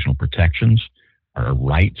constitutional protections, our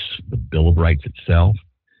rights, the Bill of Rights itself.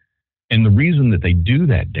 And the reason that they do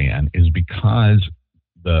that, Dan, is because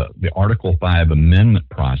the Article 5 amendment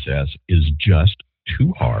process is just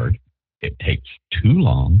too hard. It takes too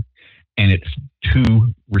long, and it's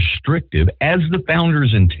too restrictive, as the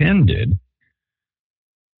founders intended,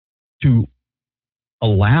 to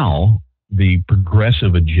allow the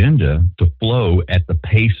progressive agenda to flow at the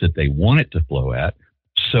pace that they want it to flow at.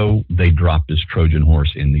 So they drop this Trojan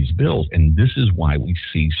horse in these bills. And this is why we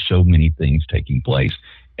see so many things taking place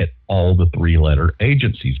at all the three-letter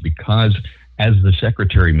agencies, because as the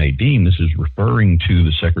secretary may deem, this is referring to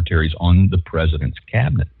the secretaries on the president's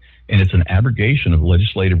cabinet. And it's an abrogation of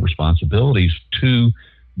legislative responsibilities to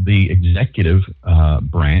the executive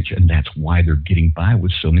branch, and that's why they're getting by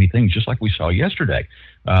with so many things, just like we saw yesterday,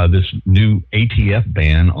 this new ATF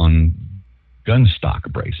ban on gun stock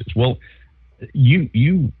braces. Well,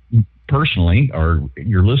 you personally, or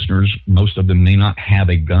your listeners, most of them may not have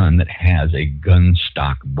a gun that has a gun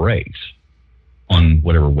stock brace on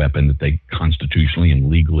whatever weapon that they constitutionally and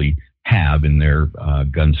legally have in their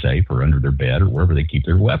gun safe or under their bed or wherever they keep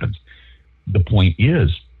their weapons. The point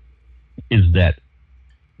is that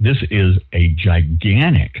this is a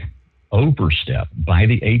gigantic overstep by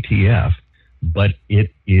the ATF, but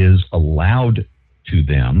it is allowed to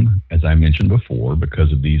them, as I mentioned before,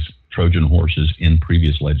 because of these Trojan horses in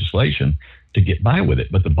previous legislation, to get by with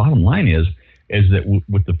it. But the bottom line is that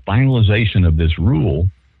with the finalization of this rule,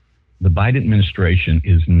 the Biden administration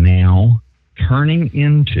is now turning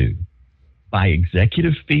into, by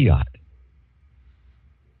executive fiat,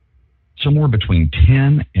 somewhere between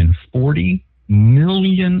 10 and 40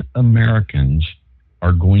 million Americans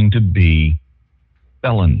are going to be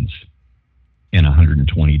felons in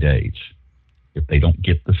 120 days if they don't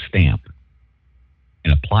get the stamp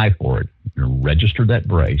and apply for it, register that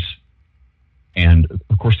brace. And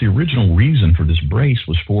of course, the original reason for this brace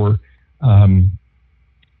was for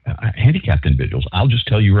handicapped individuals. I'll just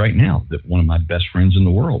tell you right now that one of my best friends in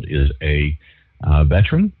the world is a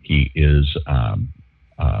veteran. He is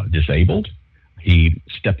disabled. He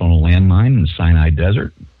stepped on a landmine in the Sinai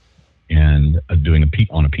Desert and doing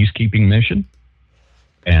on a peacekeeping mission,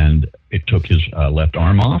 and it took his left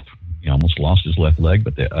arm off. He almost lost his left leg,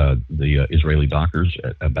 but the Israeli doctors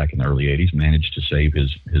back in the early 80s managed to save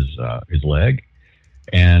his leg,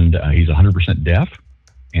 and he's 100% deaf.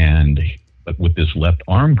 But with this left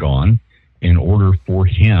arm gone, in order for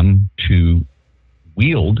him to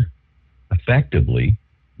wield effectively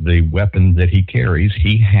the weapon that he carries,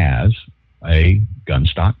 he has a gun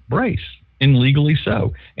stock brace, and legally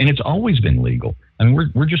so. And it's always been legal. I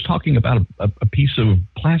mean, we're just talking about a piece of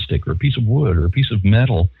plastic or a piece of wood or a piece of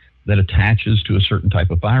metal that attaches to a certain type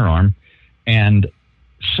of firearm, and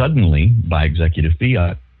suddenly, by executive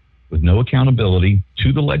fiat, with no accountability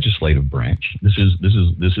to the legislative branch, this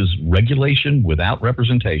is regulation without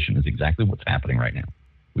representation. Is exactly what's happening right now.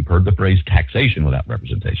 We've heard the phrase taxation without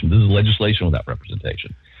representation. This is legislation without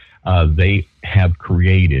representation. They have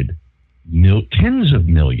created tens of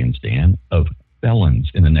millions, Dan, of felons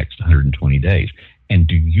in the next 120 days. And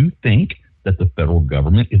do you think that the federal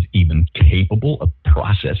government is even capable of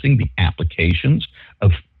processing the applications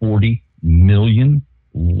of 40 million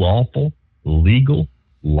lawful, legal,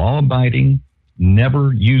 law-abiding,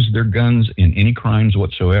 never use their guns in any crimes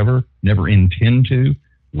whatsoever, never intend to,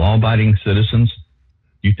 law-abiding citizens?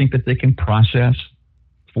 Do you think that they can process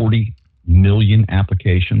 40 million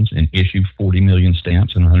applications and issue 40 million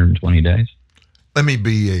stamps in 120 days? Let me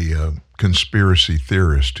be a conspiracy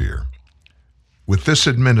theorist here. With this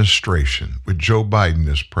administration, with Joe Biden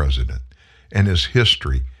as president and his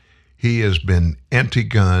history, he has been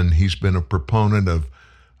anti-gun. He's been a proponent of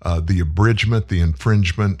the abridgment, the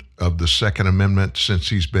infringement of the Second Amendment since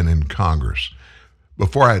he's been in Congress.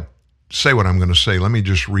 Before I say what I'm going to say, let me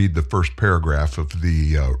just read the first paragraph of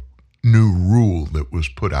the new rule that was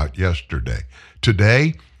put out yesterday.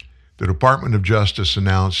 Today, the Department of Justice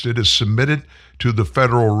announced it has submitted to the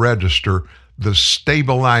Federal Register the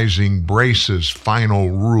Stabilizing Braces Final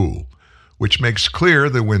Rule, which makes clear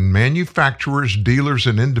that when manufacturers, dealers,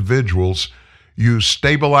 and individuals use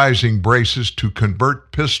stabilizing braces to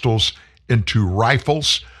convert pistols into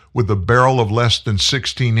rifles with a barrel of less than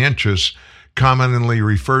 16 inches, commonly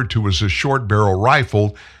referred to as a short barrel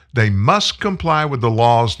rifle, they must comply with the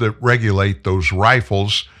laws that regulate those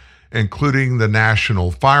rifles, including the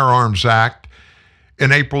National Firearms Act.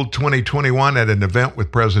 In April 2021, at an event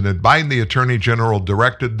with President Biden, the Attorney General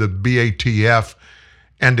directed the BATF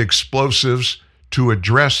and explosives to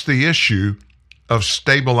address the issue of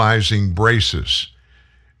stabilizing braces.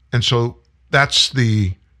 And so that's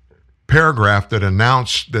the paragraph that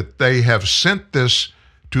announced that they have sent this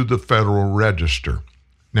to the Federal Register.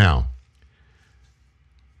 Now,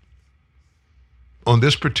 on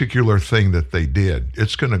this particular thing that they did,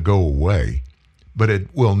 it's going to go away, but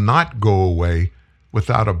it will not go away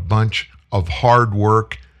without a bunch of hard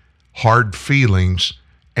work, hard feelings,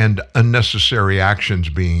 and unnecessary actions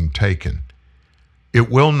being taken. It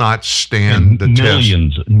will not stand the test.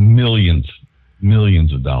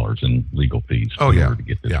 Millions of dollars in legal fees in order to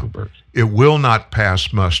get this reversed. It will not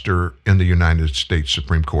pass muster in the United States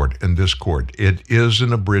Supreme Court, in this court. It is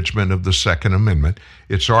an abridgment of the Second Amendment.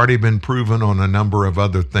 It's already been proven on a number of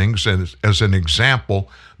other things. And as an example,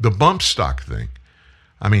 the bump stock thing.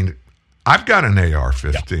 I mean, I've got an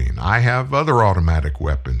AR-15. I have other automatic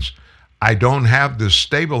weapons. I don't have this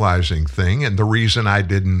stabilizing thing, and the reason I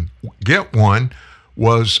didn't get one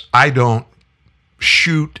was I don't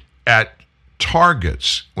shoot at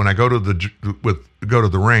targets. When I go to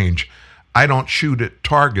the range, I don't shoot at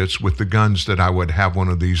targets with the guns that I would have one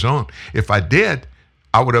of these on. If I did,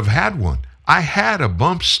 I would have had one. I had a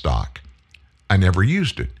bump stock. I never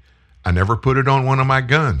used it. I never put it on one of my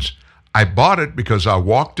guns. I bought it because I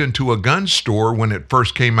walked into a gun store when it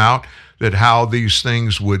first came out that how these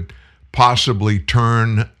things would possibly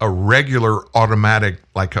turn a regular automatic,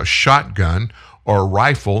 like a shotgun or a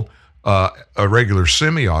rifle, a regular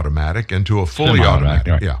semi-automatic into a fully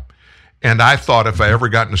automatic. Right. Yeah. And I thought if I ever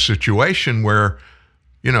got in a situation where,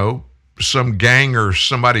 some gang or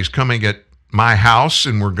somebody's coming at my house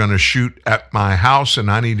and we're going to shoot at my house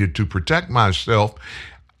and I needed to protect myself,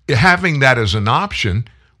 having that as an option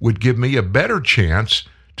would give me a better chance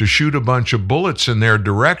to shoot a bunch of bullets in their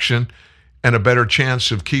direction and a better chance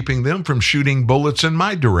of keeping them from shooting bullets in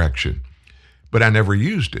my direction. But I never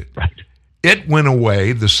used it. Right. It went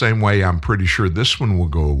away the same way I'm pretty sure this one will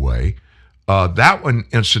go away. That one,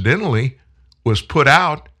 incidentally, was put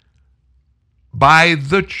out by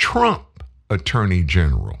the Trump Attorney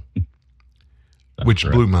General, which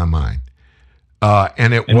blew my mind.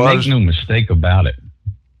 And make no mistake about it.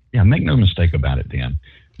 Yeah, make no mistake about it, Dan.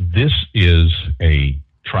 This is a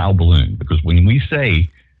trial balloon, because when we say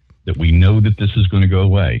that we know that this is going to go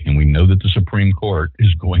away and we know that the Supreme Court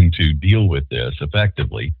is going to deal with this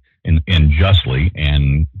effectively and justly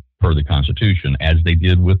and per the Constitution, as they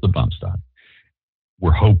did with the bump stock,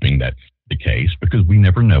 we're hoping that's the case, because we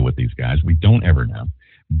never know with these guys. We don't ever know.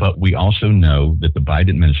 But we also know that the Biden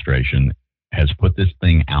administration has put this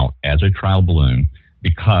thing out as a trial balloon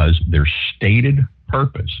because their stated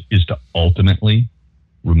purpose is to ultimately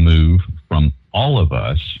remove from all of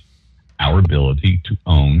us our ability to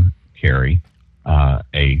own, carry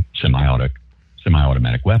a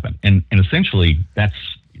semi-automatic weapon. And essentially that's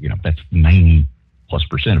 90+%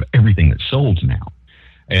 of everything that's sold now,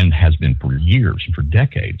 and has been for years, for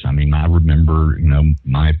decades. I mean, I remember,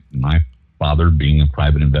 my father being a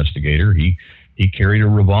private investigator, he carried a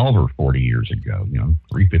revolver 40 years ago,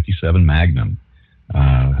 .357 Magnum.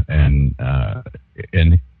 And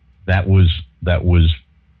that was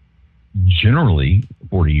generally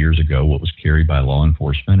 40 years ago what was carried by law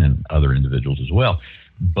enforcement and other individuals as well.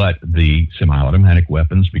 But the semi-automatic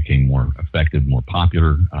weapons became more effective, more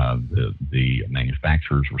popular. The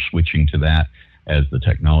manufacturers were switching to that as the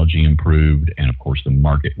technology improved, and of course the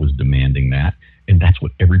market was demanding that, and that's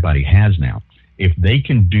what everybody has now. If they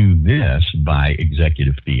can do this by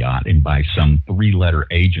executive fiat and by some three-letter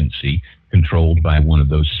agency controlled by one of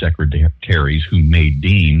those secretaries who may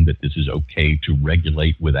deem that this is okay to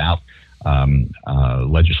regulate without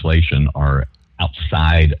legislation or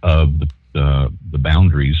outside of the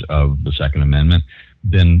boundaries of the Second Amendment,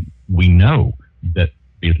 then we know that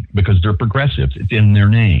because they're progressives, it's in their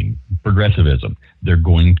name, progressivism, they're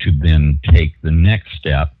going to then take the next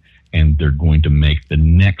step and they're going to make the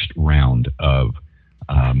next round of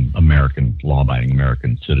law-abiding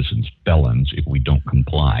American citizens felons if we don't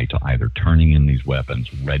comply to either turning in these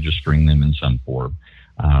weapons, registering them in some form,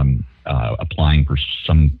 applying for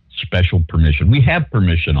some special permission. We have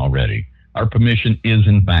permission already. Our permission is,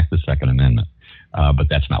 in fact, the Second Amendment. But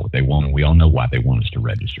that's not what they want. And we all know why they want us to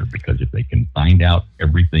register, because if they can find out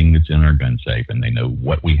everything that's in our gun safe and they know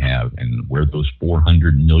what we have and where those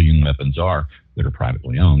 400 million weapons are that are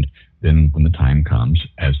privately owned, then when the time comes,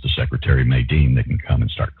 as the Secretary may deem, they can come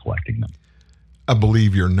and start collecting them. I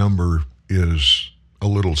believe your number is a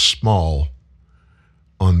little small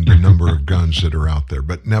on the number of guns that are out there.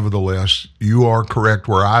 But nevertheless, you are correct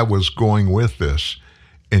where I was going with this,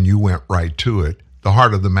 and you went right to it. The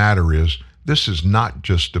heart of the matter is, this is not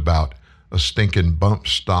just about a stinking bump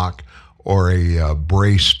stock or a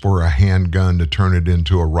brace for a handgun to turn it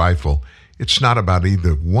into a rifle. It's not about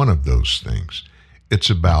either one of those things. It's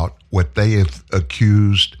about what they have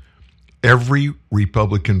accused every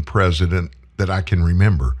Republican president that I can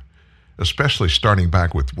remember, especially starting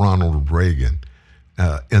back with Ronald Reagan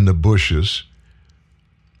and the Bushes.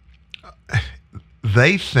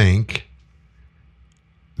 They think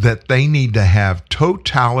that they need to have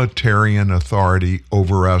totalitarian authority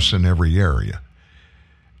over us in every area.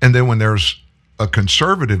 And then when there's a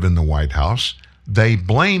conservative in the White House, they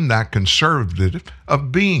blame that conservative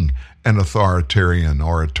of being an authoritarian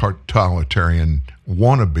or a totalitarian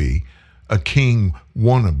wannabe, a king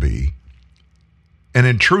wannabe. And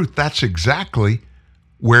in truth, that's exactly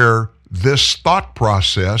where this thought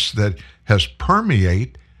process that has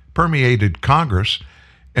permeated Congress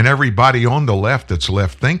and everybody on the left that's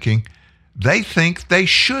left thinking, they think they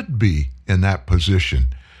should be in that position,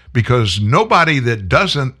 because nobody that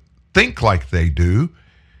doesn't think like they do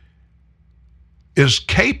is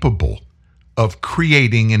capable of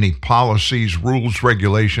creating any policies, rules,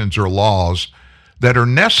 regulations, or laws that are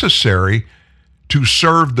necessary to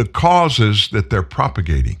serve the causes that they're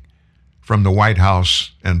propagating from the White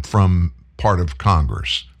House and from part of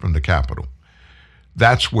Congress, from the Capitol.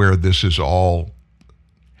 That's where this is all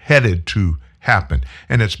headed to happen.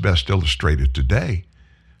 And it's best illustrated today.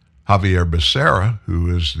 Javier Becerra,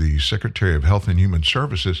 who is the Secretary of Health and Human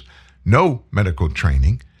Services, no medical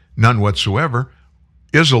training, none whatsoever,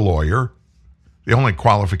 is a lawyer. The only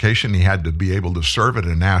qualification, he had to be able to serve at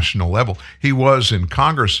a national level. He was in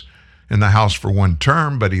Congress in the House for one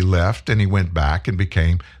term, but he left and he went back and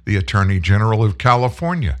became the Attorney General of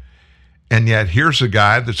California. And yet here's a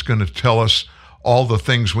guy that's going to tell us all the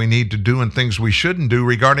things we need to do and things we shouldn't do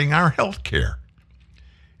regarding our health care.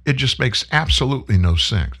 It just makes absolutely no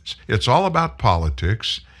sense. It's all about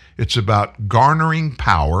politics. It's about garnering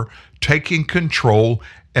power, taking control,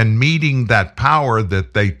 and meeting that power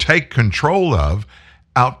that they take control of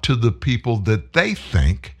out to the people that they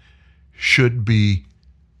think should be,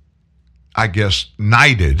 I guess,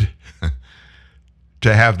 knighted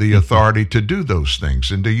to have the authority to do those things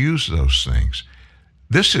and to use those things.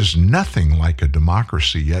 This is nothing like a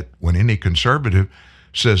democracy, yet when any conservative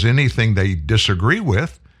says anything they disagree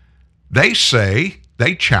with, they say,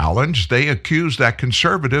 they challenge, they accuse that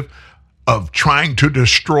conservative of trying to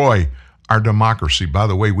destroy our democracy. By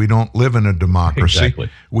the way, we don't live in a democracy. Exactly.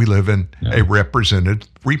 We live in a represented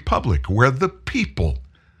republic where the people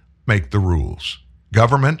make the rules.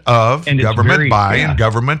 Government of, government by, and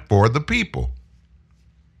government for the people.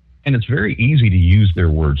 And it's very easy to use their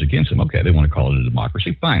words against them. Okay, they want to call it a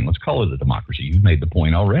democracy. Fine, let's call it a democracy. You've made the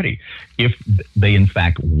point already. If they, in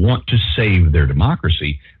fact, want to save their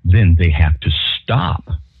democracy, then they have to stop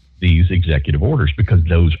these executive orders, because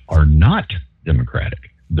those are not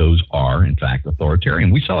democratic. Those are, in fact,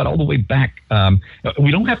 authoritarian. We saw it all the way back.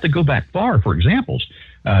 We don't have to go back far for examples.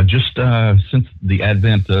 Just since the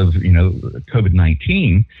advent of,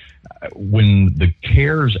 COVID-19, when the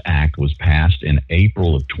CARES Act was passed in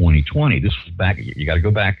April of 2020, this was back, you got to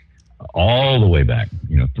go back all the way back,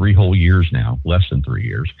 3 whole years now, less than 3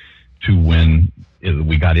 years. to when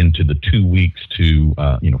we got into the 2 weeks to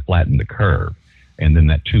flatten the curve, and then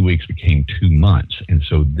that 2 weeks became 2 months, and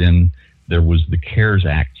so then there was the CARES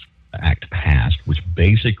Act passed, which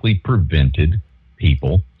basically prevented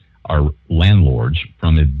people, our landlords,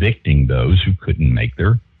 from evicting those who couldn't make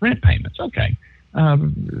their rent payments. Okay.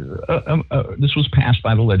 This was passed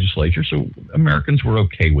by the legislature, so Americans were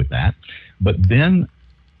okay with that. But then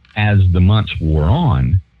as the months wore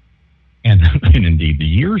on, and indeed the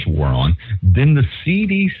years wore on, then the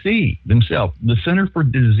CDC themselves, the Center for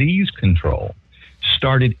Disease Control,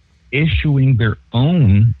 started issuing their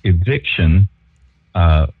own eviction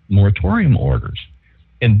moratorium orders.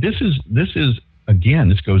 And this is again,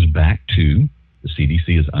 this goes back to the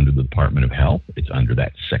CDC is under the Department of Health. It's under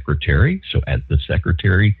that secretary. So as the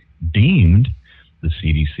secretary deemed, the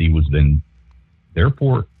CDC was then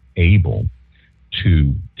therefore able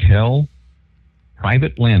to tell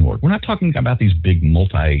private landlords. We're not talking about these big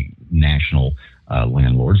multinational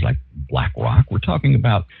landlords like BlackRock. We're talking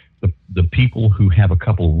about the people who have a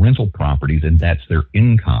couple rental properties and that's their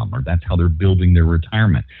income, or that's how they're building their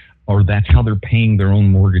retirement, or that's how they're paying their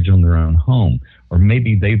own mortgage on their own home. Or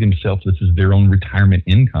maybe they themselves, this is their own retirement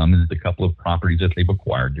income, is the couple of properties that they've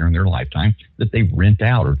acquired during their lifetime that they rent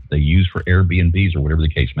out or they use for Airbnbs or whatever the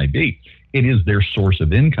case may be. It is their source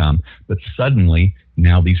of income, but suddenly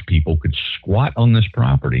now these people could squat on this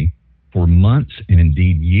property for months and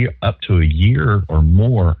indeed up to a year or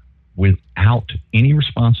more without any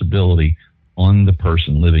responsibility on the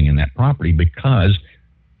person living in that property, because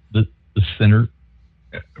the Center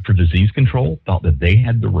for Disease Control thought that they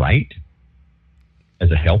had the right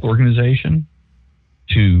as a health organization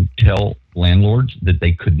to tell landlords that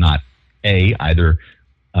they could not, A, either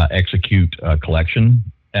execute collection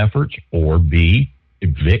efforts, or B,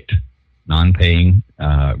 evict non-paying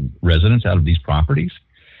residents out of these properties.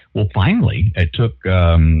 Well, finally, it took,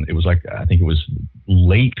 I think it was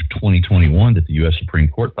late 2021 that the U.S. Supreme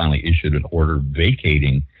Court finally issued an order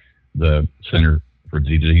vacating the Center for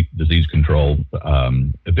Disease Control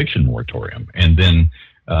eviction moratorium. And then,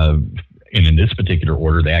 and in this particular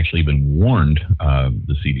order, they actually even warned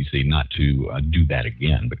the CDC not to do that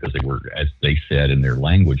again, because they were, as they said in their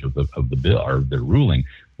language of the bill or their ruling,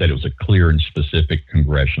 that it was a clear and specific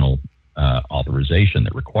congressional authorization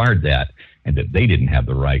that required that, and that they didn't have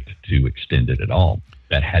the right to extend it at all.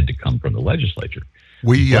 That had to come from the legislature.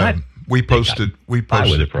 We posted with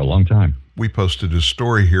it for a long time. We posted a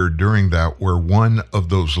story here during that where one of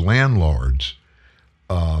those landlords,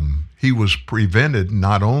 he was prevented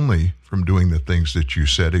not only from doing the things that you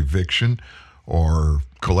said, eviction or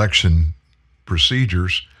collection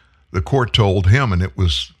procedures. The court told him, and it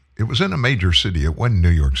was in a major city. It wasn't New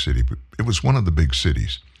York City, but it was one of the big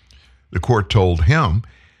cities. The court told him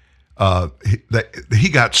that he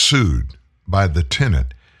got sued by the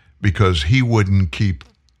tenant because he wouldn't keep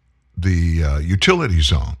the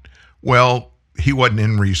utilities on. Well, he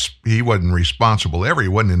wasn't responsible ever. He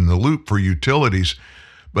wasn't in the loop for utilities,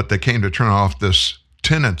 but they came to turn off this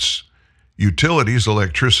tenant's utilities,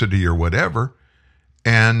 electricity or whatever,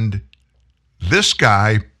 and this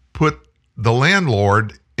guy put the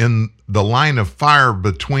landlord in the line of fire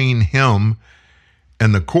between him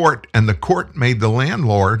and the court made the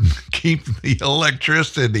landlord keep the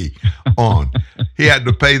electricity on. He had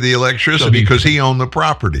to pay the electricity because he owned the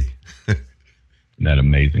property. Isn't that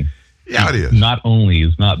amazing? Yeah, it is. Not only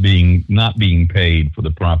is not being paid for the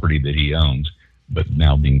property that he owns, but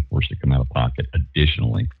now being forced to come out of pocket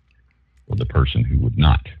additionally for the person who would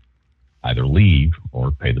not either leave or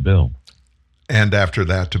pay the bill. And after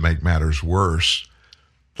that, to make matters worse,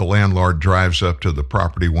 the landlord drives up to the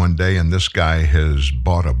property one day, and this guy has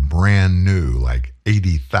bought a brand new, like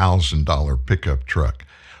 $80,000 pickup truck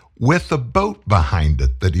with a boat behind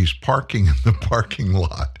it that he's parking in the parking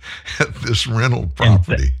lot at this rental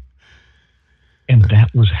property. And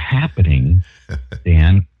that was happening,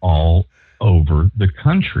 Dan, all over the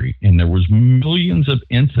country. And there was millions of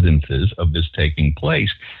incidences of this taking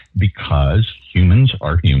place because humans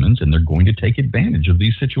are humans and they're going to take advantage of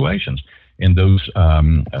these situations. And those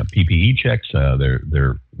PPE checks,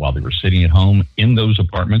 they're while they were sitting at home in those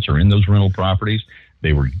apartments or in those rental properties,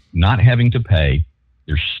 they were not having to pay.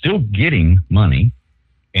 They're still getting money,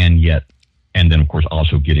 and then of course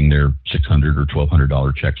also getting their $600 or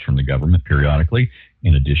 $1,200 checks from the government periodically,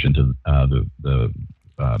 in addition to the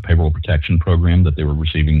payroll protection program that they were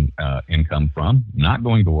receiving income from, not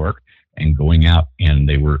going to work and going out, and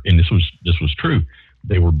this was true.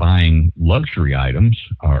 They were buying luxury items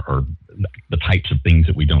or the types of things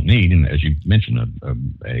that we don't need. And as you mentioned,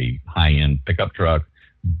 a high-end pickup truck,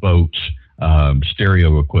 boats,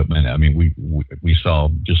 stereo equipment. I mean, we saw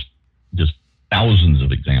just thousands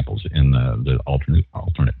of examples in the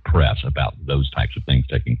alternate press about those types of things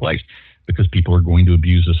taking place, because people are going to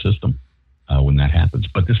abuse the system when that happens.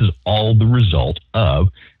 But this is all the result of,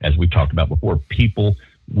 as we've talked about before, people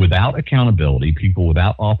without accountability, people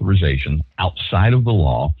without authorization, outside of the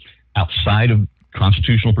law, outside of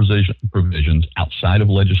constitutional provisions, outside of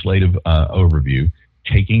legislative overview,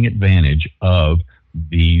 taking advantage of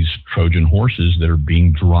these Trojan horses that are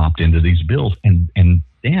being dropped into these bills. And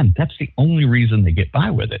Dan, that's the only reason they get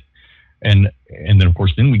by with it. And then, of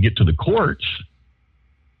course, then we get to the courts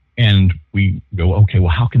and we go, okay,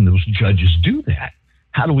 well, how can those judges do that?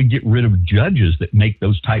 How do we get rid of judges that make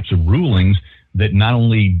those types of rulings that not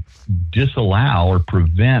only disallow or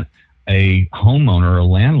prevent a homeowner or a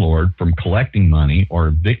landlord from collecting money or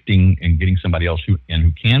evicting and getting somebody else who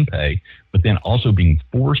can pay, but then also being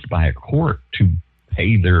forced by a court to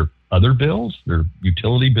pay their other bills, their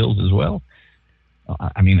utility bills as well?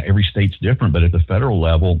 I mean, every state's different, but at the federal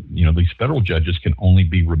level, these federal judges can only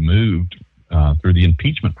be removed through the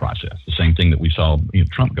impeachment process. The same thing that we saw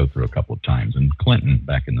Trump go through a couple of times and Clinton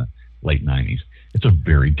back in the late 90s. It's a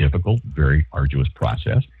very difficult, very arduous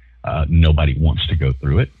process. Nobody wants to go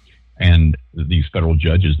through it. And these federal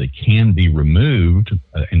judges, they can be removed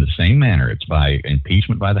in the same manner. It's by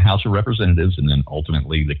impeachment by the House of Representatives and then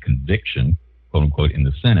ultimately the conviction, quote unquote, in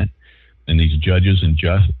the Senate. And these judges and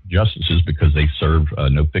justices, because they serve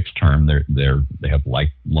no fixed term, they have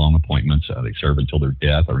lifelong appointments. They serve until their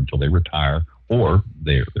death or until they retire, or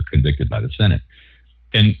they're convicted by the Senate.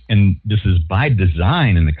 And this is by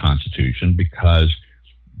design in the Constitution, because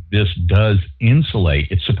this does insulate.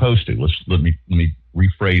 It's supposed to. Let me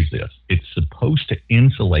rephrase this. It's supposed to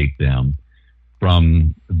insulate them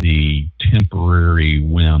from the temporary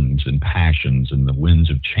whims and passions and the winds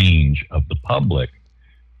of change of the public.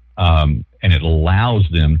 And it allows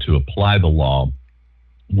them to apply the law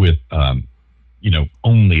with,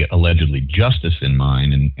 only allegedly justice in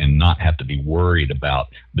mind, and not have to be worried about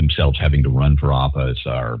themselves having to run for office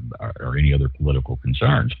or any other political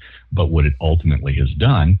concerns. But what it ultimately has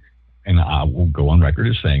done, and I will go on record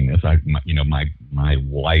as saying this, my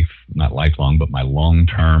life, not lifelong, but my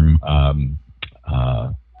long-term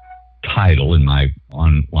title in my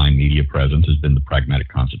online media presence has been the pragmatic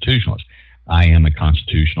constitutionalist. I am a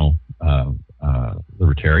constitutional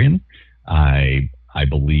libertarian. I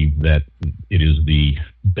believe that it is the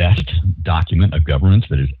best document of governance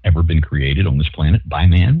that has ever been created on this planet by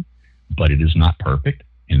man, but it is not perfect.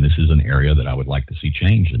 And this is an area that I would like to see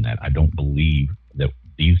changed in that. I don't believe that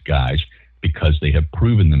these guys, because they have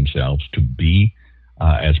proven themselves to be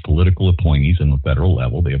as political appointees on the federal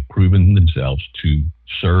level, they have proven themselves to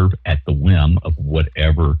serve at the whim of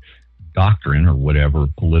whatever doctrine or whatever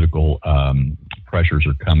political pressures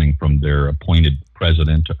are coming from their appointed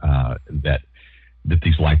president, that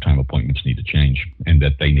these lifetime appointments need to change and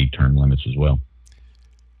that they need term limits as well.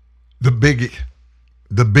 The big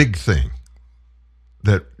thing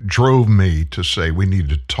that drove me to say we need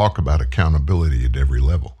to talk about accountability at every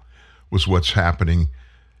level was what's happening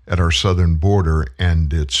at our southern border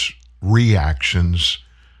and its reactions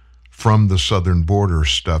from the southern border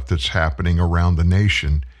stuff that's happening around the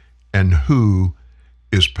nation, and who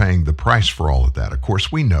is paying the price for all of that. Of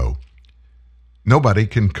course, we know nobody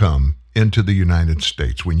can come into the United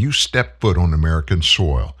States. When you step foot on American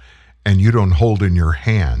soil and you don't hold in your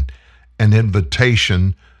hand an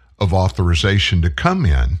invitation of authorization to come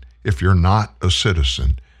in, if you're not a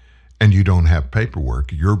citizen and you don't have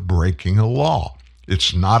paperwork, you're breaking a law.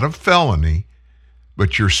 It's not a felony,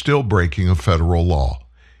 but you're still breaking a federal law.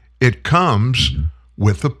 It comes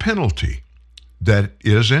with a penalty that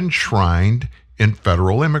is enshrined in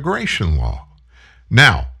federal immigration law.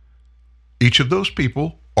 Now, each of those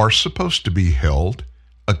people are supposed to be held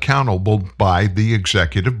accountable by the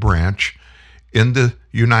executive branch in the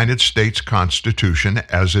United States Constitution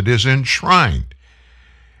as it is enshrined.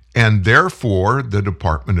 And therefore, the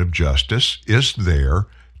Department of Justice is there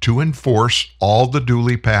to enforce all the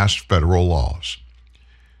duly passed federal laws.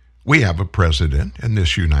 We have a president in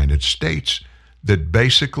this United States that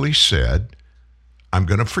basically said, I'm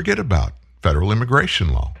going to forget about federal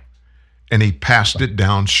immigration law. And he passed it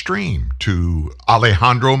downstream to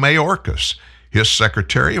Alejandro Mayorkas, his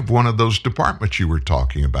secretary of one of those departments you were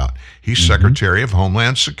talking about. He's Secretary of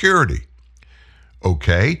Homeland Security.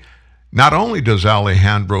 Okay, not only does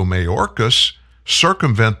Alejandro Mayorkas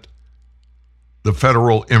circumvent the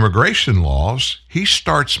federal immigration laws, he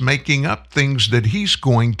starts making up things that he's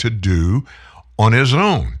going to do on his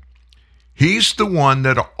own. He's the one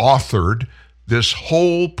that authored this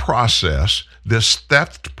whole process, this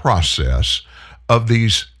theft process of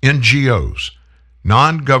these NGOs,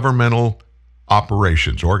 non-governmental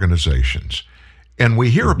operations, organizations. And we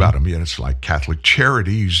hear about them. It's like Catholic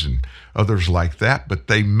Charities and others like that, but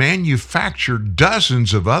they manufacture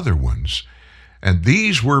dozens of other ones. And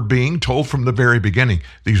these were being told from the very beginning,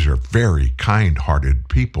 these are very kind-hearted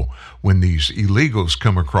people. When these illegals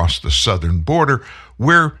come across the southern border,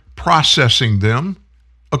 we're processing them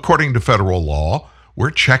according to federal law.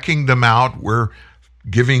 We're checking them out. We're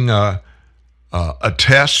giving a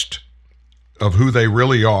test of who they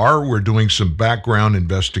really are. We're doing some background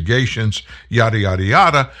investigations, yada, yada,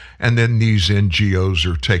 yada. And then these NGOs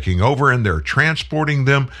are taking over and they're transporting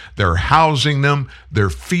them, they're housing them,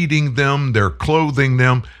 they're feeding them, they're clothing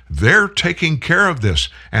them. They're taking care of this.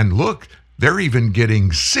 And look, they're even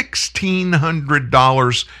getting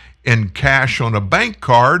 $1,600 in cash on a bank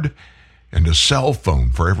card and a cell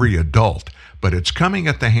phone for every adult. But it's coming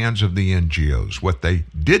at the hands of the NGOs. What they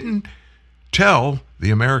didn't tell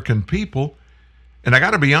the American people, and I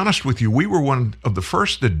got to be honest with you, we were one of the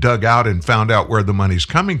first that dug out and found out where the money's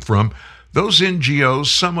coming from. Those NGOs,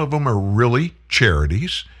 some of them are really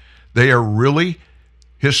charities. They are really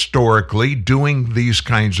historically doing these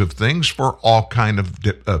kinds of things for all kind of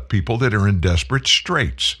people that are in desperate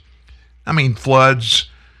straits. I mean, floods,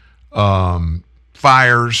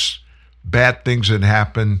 fires, bad things that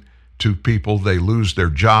happen to people. They lose their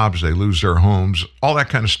jobs, they lose their homes, all that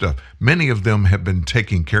kind of stuff. Many of them have been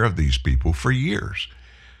taking care of these people for years.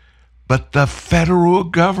 But the federal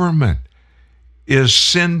government is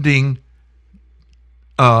sending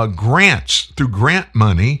grants through grant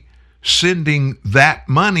money, sending that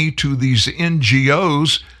money to these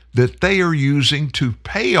NGOs that they are using to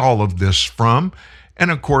pay all of this from. And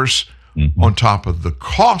of course, on top of the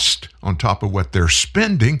cost, on top of what they're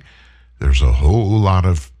spending, there's a whole lot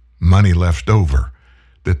of money left over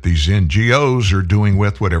that these NGOs are doing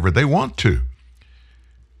with whatever they want to.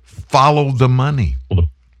 Follow the money.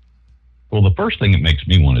 Well, the first thing it makes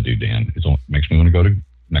me want to do, Dan, is it makes me want to go to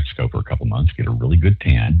Mexico for a couple months, get a really good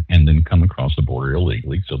tan, and then come across the border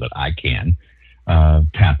illegally so that I can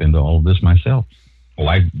tap into all of this myself.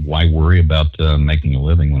 Why worry about making a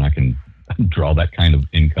living when I can draw that kind of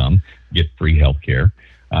income, get free health care,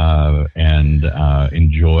 and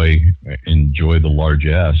enjoy the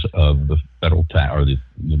largesse of the federal or the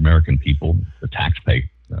American people, the taxpayer,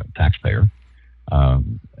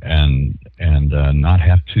 and not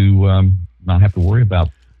have to worry about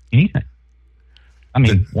anything. I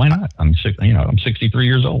mean, why not? I'm 63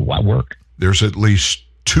 years old. Why work? There's at least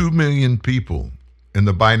 2 million people in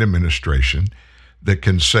the Biden administration that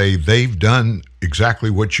can say they've done exactly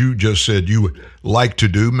what you just said you would like to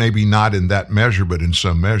do, maybe not in that measure, but in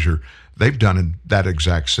some measure, they've done that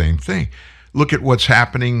exact same thing. Look at what's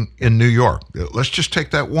happening in New York. Let's just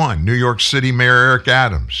take that one. New York City Mayor Eric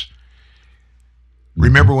Adams.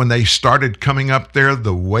 Remember when they started coming up there,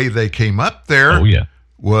 the way they came up there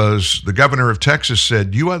was the governor of Texas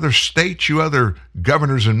said, you other states, you other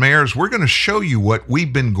governors and mayors, we're going to show you what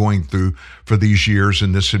we've been going through for these years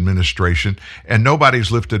in this administration, and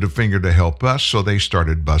nobody's lifted a finger to help us, so they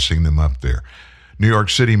started busing them up there. New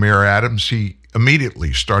York City Mayor Adams, he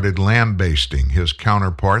immediately started lambasting his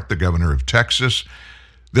counterpart, the governor of Texas.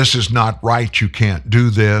 This is not right, you can't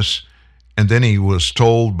do this. And then he was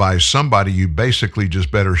told by somebody, you basically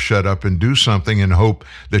just better shut up and do something and hope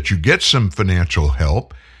that you get some financial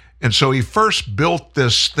help. And so he first built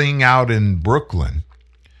this thing out in Brooklyn.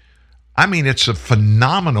 I mean, it's a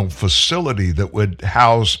phenomenal facility that would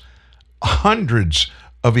house hundreds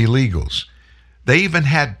of illegals. They even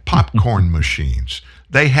had popcorn machines.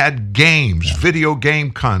 They had games, video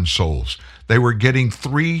game consoles. They were getting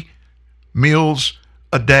 3 meals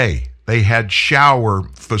a day. They had shower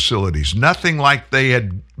facilities, nothing like they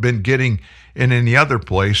had been getting in any other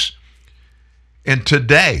place. And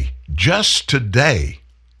today, just today,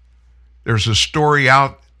 there's a story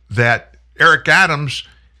out that Eric Adams,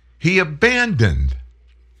 he abandoned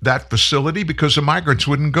that facility because the migrants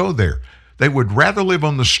wouldn't go there. They would rather live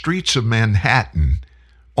on the streets of Manhattan,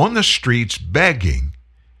 on the streets begging,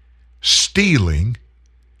 stealing,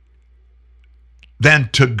 than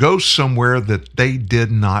to go somewhere that they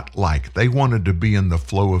did not like. They wanted to be in the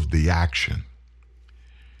flow of the action.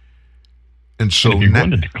 And so if you're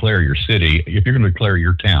going to declare your city, if you're going to declare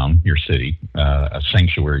your town, your city, a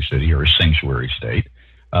sanctuary city or a sanctuary state,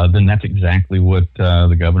 then that's exactly what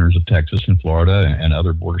the governors of Texas and Florida and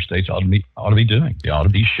other border states ought to be doing. They ought to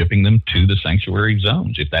be shipping them to the sanctuary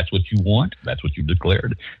zones. If that's what you want, that's what you've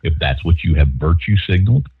declared. If that's what you have virtue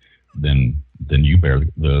signaled, then you bear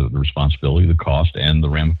the responsibility, the cost, and the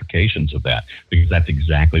ramifications of that, because that's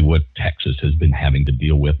exactly what Texas has been having to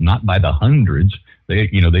deal with, not by the hundreds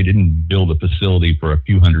They didn't build a facility for a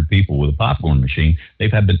few hundred people with a popcorn machine.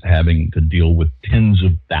 They've been having to deal with tens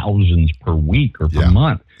of thousands per week or per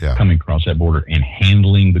month coming across that border and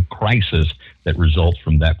handling the crisis that results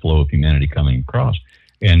from that flow of humanity coming across.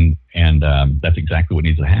 And that's exactly what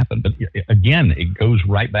needs to happen. But again, it goes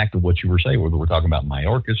right back to what you were saying, whether we're talking about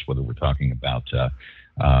Mayorkas, whether we're talking about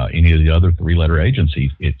any of the other three-letter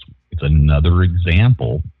agencies. It's another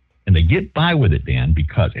example, and they get by with it, Dan,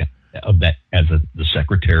 because of that, as the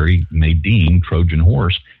secretary may deem Trojan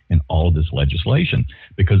horse in all of this legislation,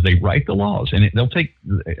 because they write the laws, and they'll take,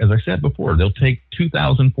 as I said before, they'll take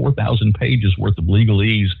 2,000, 4,000 pages worth of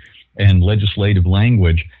legalese and legislative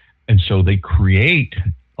language, and so they create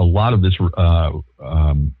a lot of this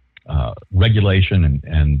regulation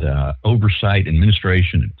and oversight,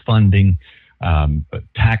 administration, and funding.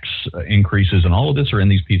 Tax increases, and all of this are in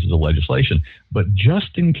these pieces of legislation. But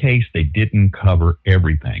just in case they didn't cover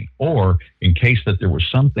everything, or in case that there was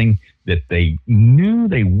something that they knew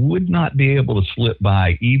they would not be able to slip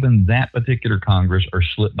by even that particular Congress or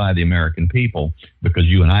slip by the American people, because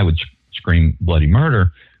you and I would scream bloody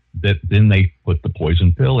murder, that then they put the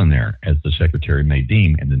poison pill in there, as the secretary may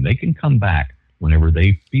deem, and then they can come back whenever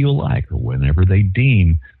they feel like or whenever they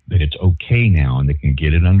deem that it's okay now, and they can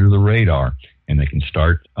get it under the radar, and they can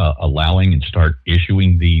start allowing and start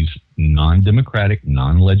issuing these non-democratic,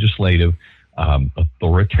 non-legislative,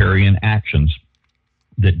 authoritarian actions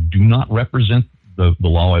that do not represent the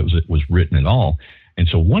law as it was written at all. And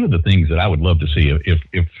so one of the things that I would love to see,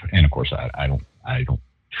 if and of course I don't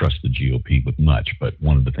trust the GOP with much, but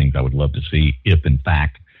one of the things I would love to see, if in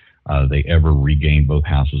fact they ever regain both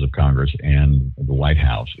houses of Congress and the White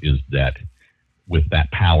House, is that with that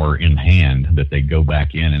power in hand, that they go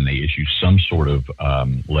back in and they issue some sort of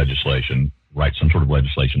legislation, write some sort of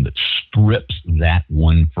legislation that strips that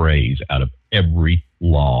one phrase out of every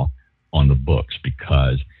law on the books,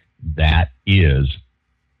 because that is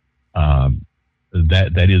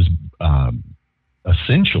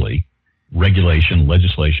essentially regulation,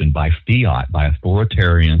 legislation by fiat, by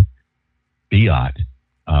authoritarian fiat,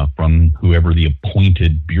 from whoever the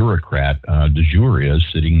appointed bureaucrat de jure is,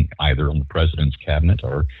 sitting either on the president's cabinet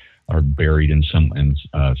or buried in some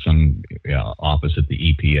office at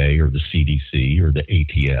the EPA or the CDC or the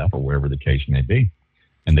ATF or wherever the case may be.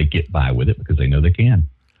 And they get by with it because they know they can.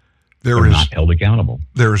 They're not held accountable.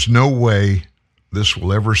 There's no way this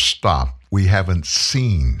will ever stop. We haven't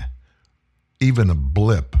seen even a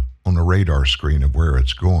blip on the radar screen of where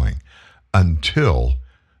it's going until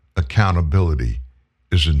accountability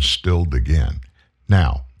is instilled again.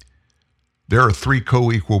 Now, there are three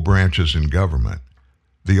co-equal branches in government.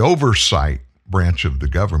 The oversight branch of the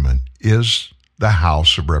government is the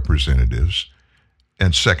House of Representatives,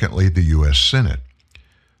 and secondly, the U.S. Senate.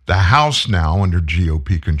 The House now, under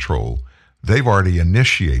GOP control, they've already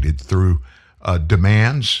initiated through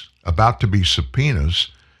demands, about to be subpoenas,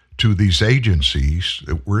 to these agencies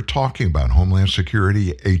that we're talking about, Homeland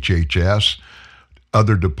Security, HHS,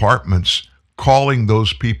 other departments, calling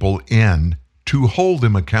those people in to hold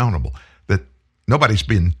them accountable. That nobody's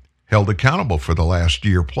been held accountable for the last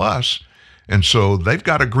year plus, and so they've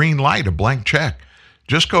got a green light, a blank check.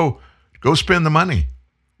 Just go spend the money.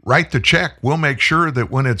 Write the check. We'll make sure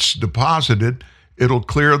that when it's deposited, it'll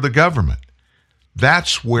clear the government.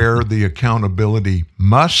 That's where the accountability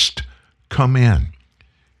must come in.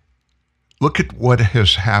 Look at what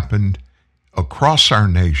has happened across our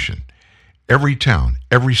nation. Every town,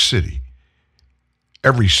 every city,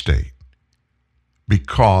 every state,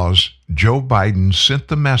 because Joe Biden sent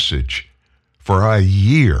the message for a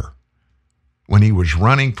year when he was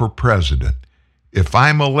running for president: if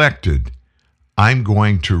I'm elected, I'm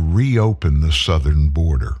going to reopen the southern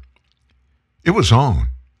border. It was on.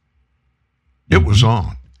 It was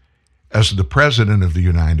on. As the president of the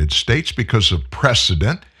United States, because of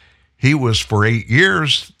precedent, he was for 8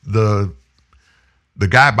 years the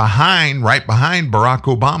guy right behind Barack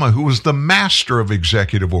Obama, who was the master of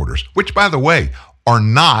executive orders, which, by the way, are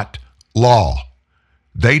not law.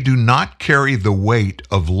 They do not carry the weight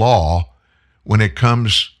of law when it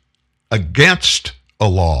comes against a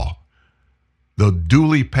law. The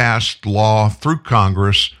duly passed law through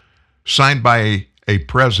Congress, signed by a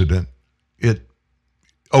president, it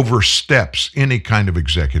oversteps any kind of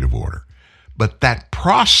executive order. But that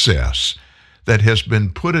process that has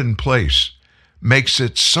been put in place makes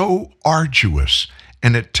it so arduous,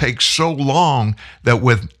 and it takes so long that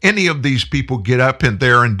when any of these people get up in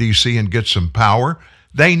there in D.C. and get some power,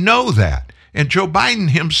 they know that. And Joe Biden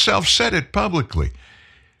himself said it publicly.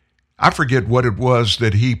 I forget what it was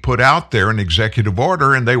that he put out there, an executive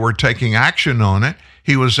order, and they were taking action on it.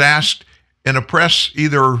 He was asked in a press,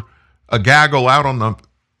 either a gaggle out on the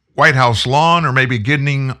White House lawn or maybe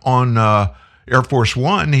getting on Air Force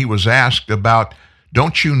One, he was asked about,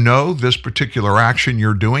 don't you know this particular action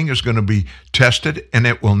you're doing is going to be tested and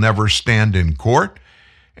it will never stand in court?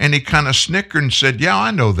 And he kind of snickered and said, yeah,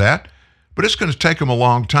 I know that, but it's going to take him a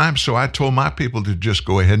long time, so I told my people to just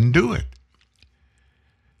go ahead and do it.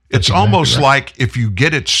 It's exactly almost right. Like if you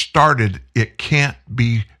get it started, it can't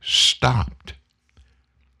be stopped.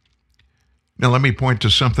 Now, let me point to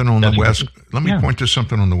something on the West. Let me point to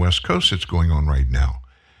something on the West Coast that's going on right now.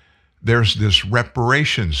 There's this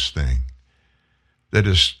reparations thing that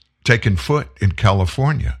has taken foot in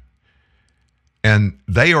California. And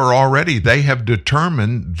they have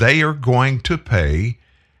determined they are going to pay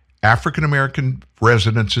African-American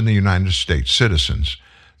residents in the United States, citizens.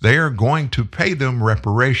 They are going to pay them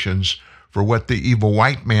reparations for what the evil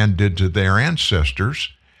white man did to their ancestors.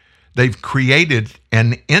 They've created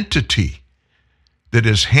an entity that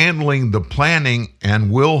is handling the planning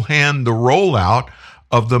and will hand the rollout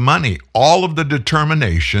of the money. All of the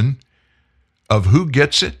determination of who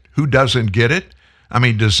gets it, who doesn't get it. I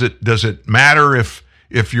mean, does it matter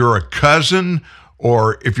if you're a cousin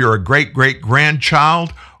or if you're a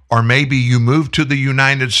great-great-grandchild, or maybe you moved to the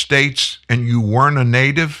United States and you weren't a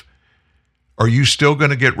native? Are you still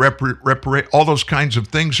going to get all those kinds of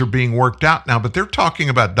things are being worked out now, but they're talking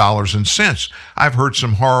about dollars and cents. I've heard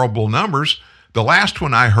some horrible numbers. The last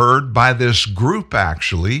one I heard by this group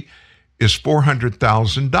actually is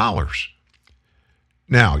 $400,000.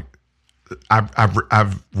 Now,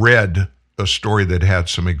 I've read a story that had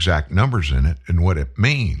some exact numbers in it and what it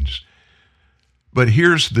means. But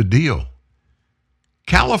here's the deal.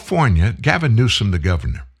 California, Gavin Newsom, the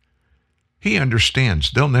governor, he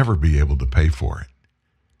understands they'll never be able to pay for it.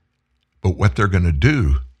 But what they're going to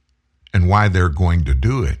do and why they're going to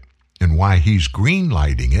do it and why he's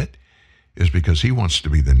green-lighting it is because he wants to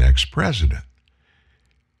be the next president.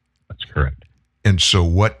 That's correct. And so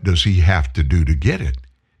what does he have to do to get it?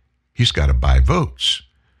 He's got to buy votes.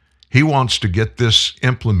 He wants to get this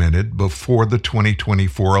implemented before the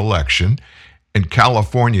 2024 election. In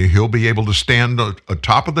California, he'll be able to stand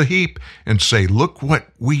atop of the heap and say, look what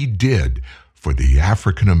we did for the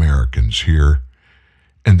African Americans here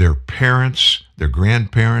and their parents, their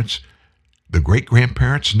grandparents, the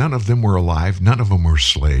great-grandparents. None of them were alive. None of them were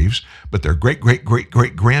slaves, but their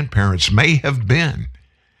great-great-great-great-grandparents may have been.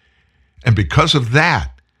 And because of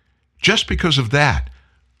that, just because of that,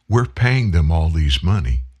 we're paying them all these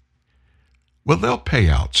money. Well, they'll pay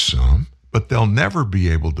out some, but they'll never be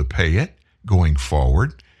able to pay it going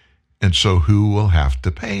forward. And so who will have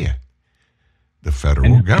to pay it? The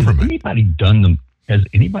federal government. Has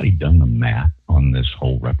anybody done the math on this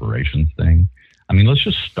whole reparations thing? I mean, let's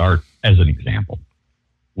just start as an example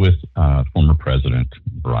with former President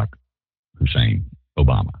Barack Hussein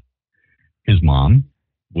Obama. His mom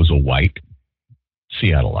was a white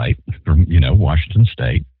Seattleite from, Washington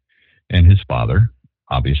State. And his father,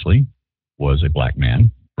 obviously, was a black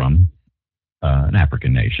man from an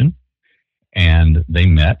African nation. And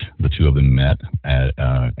the two of them met at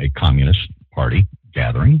a Communist Party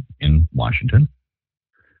gathering in Washington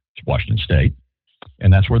State.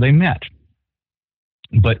 And that's where they met.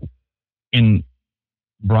 But in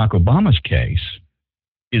Barack Obama's case,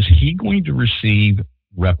 is he going to receive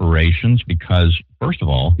reparations? Because, first of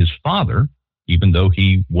all, his father, even though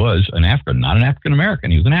he was an African, not an African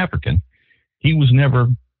American, he was an African, he was never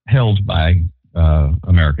held by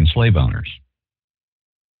American slave owners.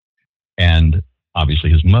 And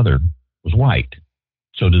obviously his mother was white.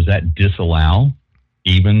 So does that disallow,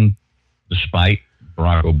 even despite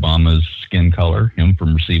Barack Obama's skin color, him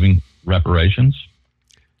from receiving reparations?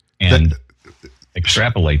 And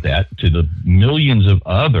extrapolate that to the millions of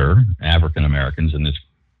other African Americans in this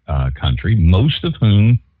country, most of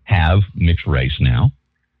whom have mixed race now.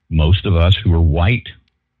 Most of us who are white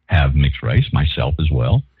have mixed race, myself as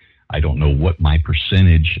well. I don't know what my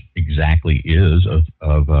percentage exactly is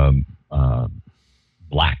of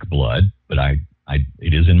black blood, but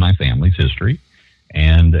it is in my family's history,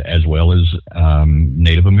 and as well as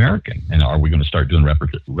Native American. And are we going to start doing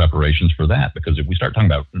reparations for that? Because if we start talking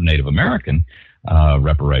about Native American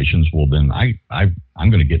reparations, well, then I'm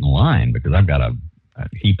going to get in line, because I've got a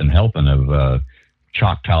heap and helping of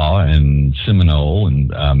Choctaw and Seminole,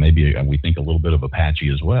 and maybe we think a little bit of Apache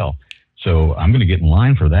as well. So I'm going to get in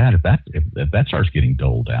line for that if that starts getting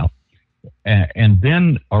doled out. And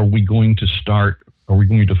then are we going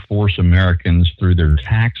to force Americans through their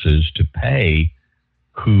taxes to pay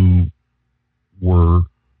who were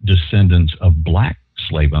descendants of black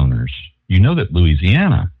slave owners? You know that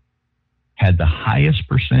Louisiana had the highest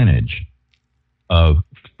percentage of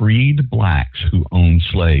freed blacks who owned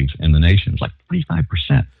slaves in the nation. It's like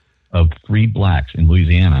 45% of freed blacks in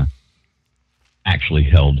Louisiana actually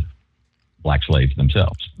held black slaves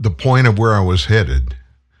themselves. The point of where I was headed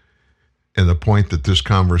and the point that this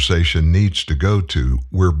conversation needs to go to,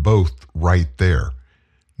 we're both right there.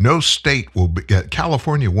 No state will be,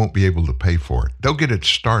 California won't be able to pay for it. They'll get it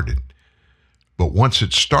started. But once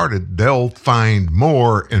it's started, they'll find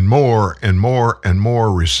more and more and more and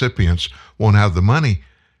more recipients won't have the money.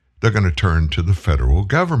 They're going to turn to the federal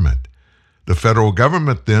government. The federal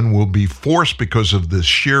government then will be forced, because of the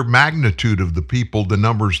sheer magnitude of the people, the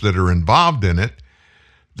numbers that are involved in it,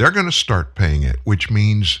 they're going to start paying it, which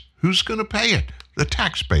means who's going to pay it? The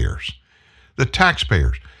taxpayers. The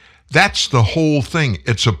taxpayers. That's the whole thing.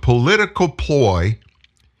 It's a political ploy,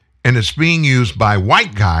 and it's being used by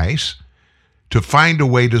white guys to find a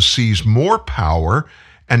way to seize more power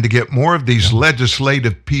and to get more of these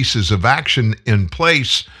legislative pieces of action in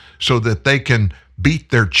place so that they can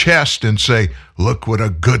beat their chest and say, look what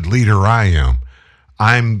a good leader I am.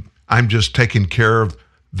 I'm just taking care of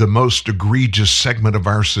the most egregious segment of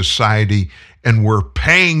our society, and we're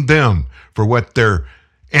paying them for what their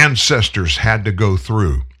ancestors had to go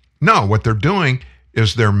through. No, what they're doing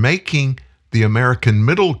is they're making the American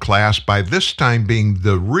middle class, by this time being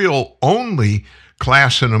the real only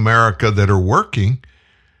class in America that are working,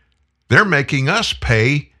 they're making us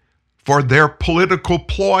pay for their political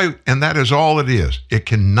ploy, and that is all it is. It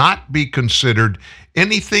cannot be considered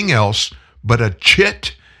anything else but a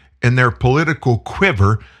chit in their political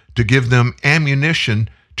quiver to give them ammunition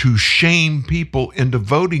to shame people into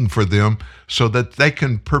voting for them so that they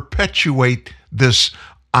can perpetuate this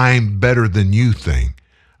I'm better than you thing.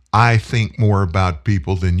 I think more about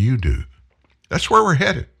people than you do. That's where we're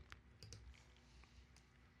headed.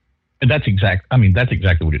 And that's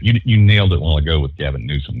exactly what it, you nailed it a while ago with Gavin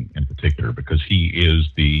Newsom in particular, because he is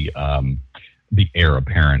the heir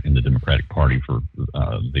apparent in the Democratic Party for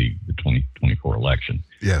the 2024 election.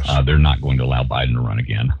 Yes. They're not going to allow Biden to run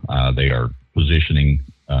again. They are positioning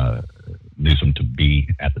Newsom to be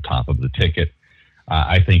at the top of the ticket.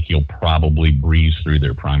 I think he'll probably breeze through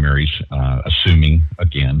their primaries, assuming,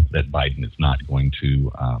 again, that Biden is not going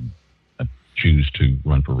to choose to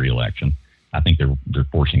run for re-election. I think they're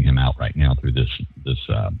forcing him out right now through this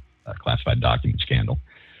classified document scandal.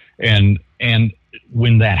 And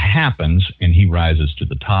when that happens and he rises to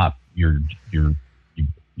the top, you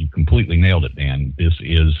completely nailed it, Dan. This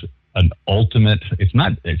is an ultimate. It's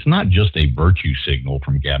not just a virtue signal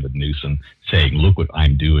from Gavin Newsom saying, "Look what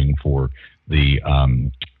I'm doing for the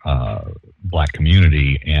black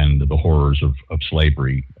community and the horrors of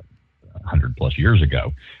slavery 100 plus years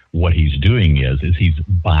ago." What he's doing is he's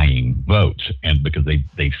buying votes, and because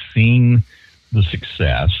they've seen the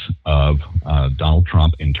success of Donald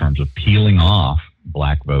Trump in terms of peeling off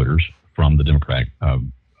black voters from the Democratic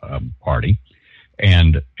Party,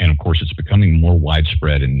 and of course it's becoming more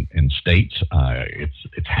widespread in states.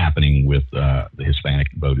 It's happening with the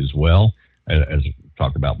Hispanic vote as well. As we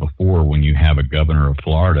talked about before, when you have a governor of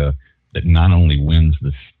Florida that not only wins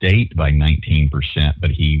the state by 19%,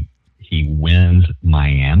 but he wins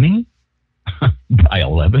Miami by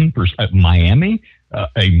 11%. Miami,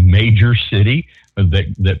 a major city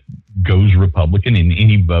that goes Republican in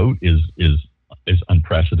any vote, is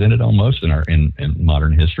unprecedented almost in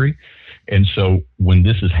modern history. And so when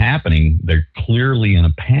this is happening, they're clearly in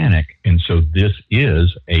a panic. And so this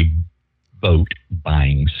is a vote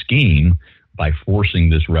buying scheme by forcing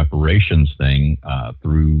this reparations thing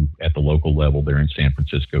through at the local level there in San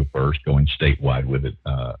Francisco first, going statewide with it,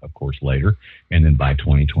 of course, later. And then by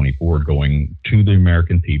 2024, going to the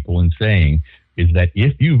American people and saying, is that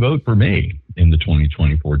if you vote for me in the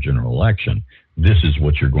 2024 general election, this is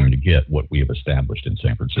what you're going to get, what we have established in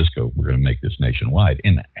San Francisco. We're going to make this nationwide.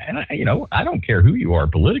 And I don't care who you are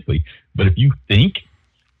politically, but if you think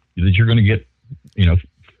that you're going to get,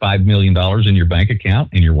 $5 million in your bank account,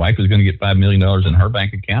 and your wife is going to get $5 million in her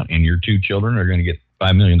bank account, and your two children are going to get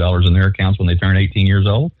 $5 million in their accounts when they turn 18 years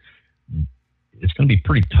old, it's going to be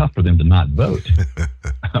pretty tough for them to not vote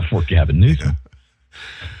for Gavin Newsom.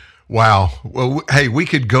 Wow. Well, hey, we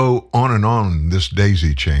could go on this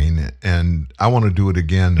daisy chain, and I want to do it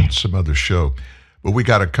again in some other show. But we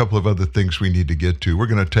got a couple of other things we need to get to. We're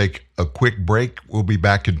going to take a quick break. We'll be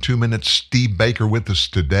back in 2 minutes. Steve Baker with us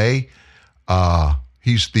today.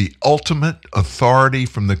 He's the ultimate authority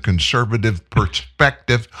from the conservative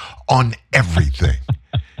perspective on everything.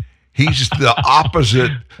 He's the opposite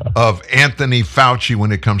of Anthony Fauci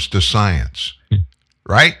when it comes to science,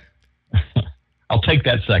 right? I'll take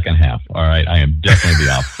that second half. All right. I am definitely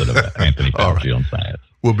the opposite of Anthony Fauci on science.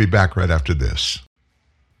 We'll be back right after this.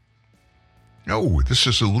 Oh, this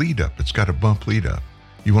is a lead up. It's got a bump lead up.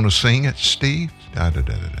 You want to sing it, Steve? I'll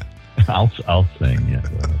sing, yeah.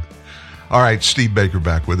 All right, Steve Baker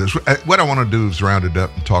back with us. What I want to do is round it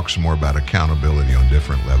up and talk some more about accountability on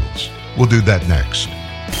different levels. We'll do that next.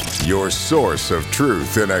 Your source of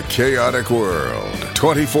truth in a chaotic world.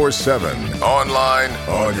 24/7. Online,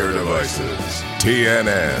 on your devices.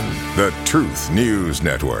 TNN, the Truth News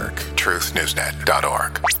Network.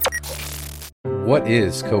 TruthNewsNet.org. What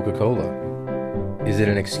is Coca-Cola? Is it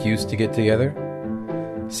an excuse to get together?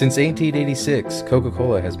 Since 1886,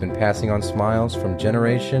 Coca-Cola has been passing on smiles from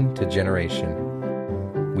generation to generation.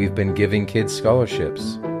 We've been giving kids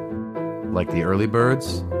scholarships, like the early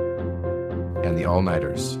birds and the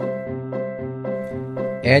all-nighters.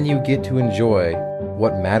 And you get to enjoy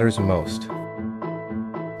what matters most.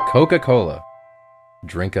 Coca-Cola.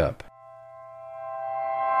 Drink up.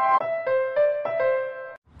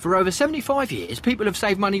 For over 75 years, people have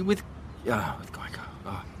saved money with Geico.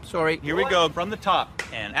 Sorry. Here we go, from the top,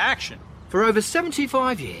 and action. For over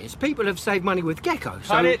 75 years, people have saved money with Gecko.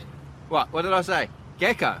 Cut it. What did I say?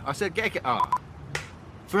 Gecko. I said Gecko. Oh.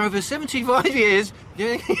 For over 75 years...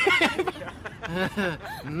 Keep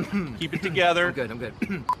it together. I'm good.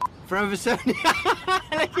 For over 70...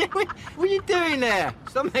 What are you doing there?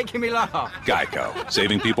 Stop making me laugh. Geico,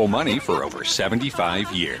 saving people money for over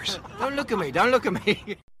 75 years. Don't look at me.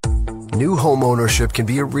 New home ownership can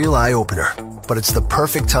be a real eye-opener, but it's the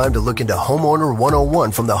perfect time to look into Homeowner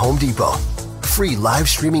 101 from the Home Depot. Free live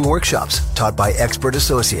streaming workshops taught by expert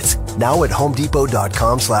associates, now at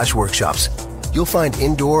homedepot.com/workshops. You'll find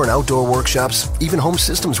indoor and outdoor workshops, even home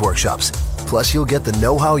systems workshops. Plus, you'll get the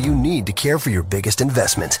know-how you need to care for your biggest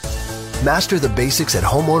investment. Master the basics at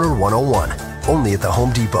Homeowner 101, only at the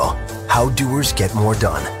Home Depot. How doers get more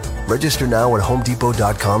done. Register now at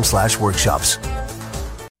homedepot.com/workshops.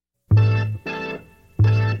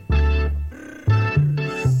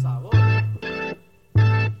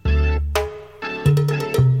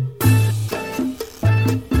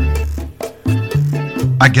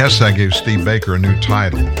 I guess I gave Steve Baker a new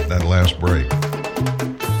title that last break.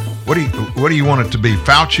 What do you want it to be?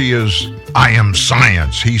 Fauci is, I am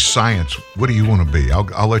science. He's science. What do you want to be?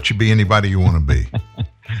 I'll let you be anybody you want to be.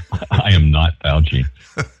 I am not Fauci.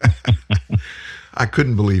 I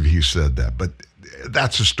couldn't believe he said that, but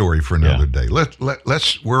that's a story for another day.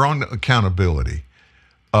 We're on accountability.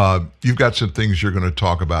 You've got some things you're going to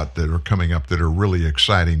talk about that are coming up that are really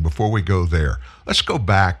exciting. Before we go there, let's go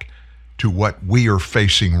back to what we are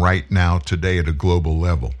facing right now today at a global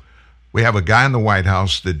level. We have a guy in the White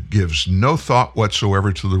House that gives no thought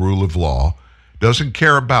whatsoever to the rule of law, doesn't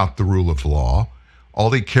care about the rule of law.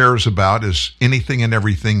 All he cares about is anything and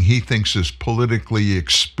everything he thinks is politically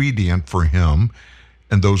expedient for him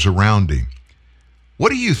and those around him.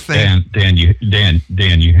 What do you think? Dan, you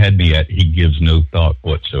had me at he gives no thought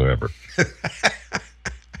whatsoever.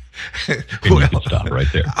 You can stop right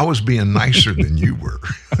there. I was being nicer than you were.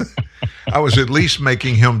 I was at least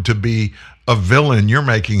making him to be a villain. You're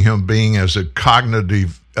making him being as a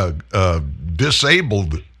cognitive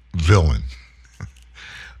disabled villain.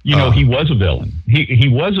 He was a villain. He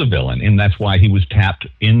was a villain, and that's why he was tapped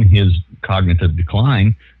in his cognitive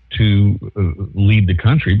decline to lead the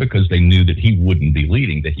country, because they knew that he wouldn't be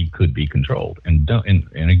leading, that he could be controlled. And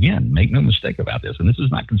again, make no mistake about this. And this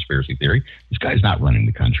is not conspiracy theory. This guy's not running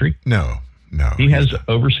the country. No. He has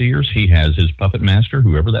overseers. He has his puppet master,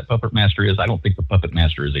 whoever that puppet master is. I don't think the puppet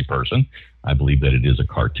master is a person. I believe that it is a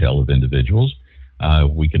cartel of individuals.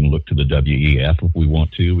 We can look to the WEF if we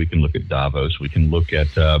want to. We can look at Davos. We can look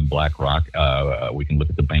at BlackRock. We can look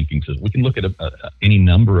at the banking system. We can look at any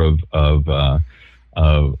number of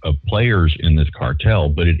players in this cartel.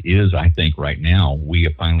 But it is, I think, right now, we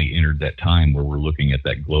have finally entered that time where we're looking at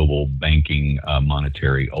that global banking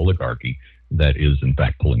monetary oligarchy that is, in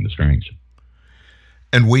fact, pulling the strings.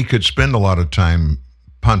 And we could spend a lot of time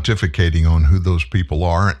pontificating on who those people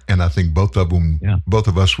are, and I think both of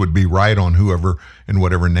us would be right on whoever and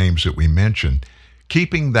whatever names that we mentioned.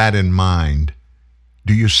 Keeping that in mind,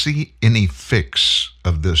 do you see any fix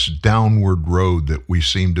of this downward road that we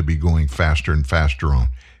seem to be going faster and faster on?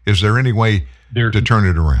 Is there any way to turn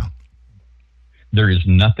it around? There is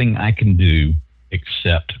nothing I can do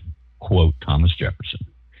except quote Thomas Jefferson.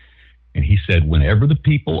 And he said, whenever the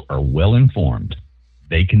people are well informed,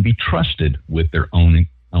 they can be trusted with their own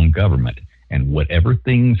government. And whatever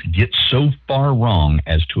things get so far wrong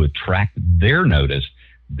as to attract their notice,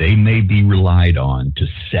 they may be relied on to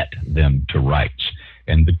set them to rights.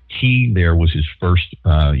 And the key there was his first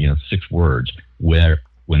 6 words, where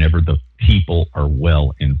whenever the people are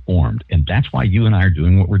well informed. And that's why you and I are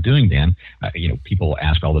doing what we're doing, Dan. People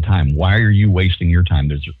ask all the time, why are you wasting your time?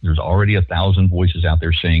 There's already 1,000 voices out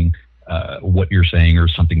there saying what you're saying or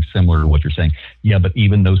something similar to what you're saying. Yeah, but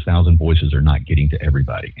even those 1,000 voices are not getting to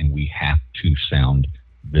everybody. And we have to sound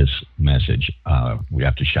this message. We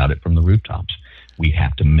have to shout it from the rooftops. We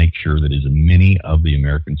have to make sure that as many of the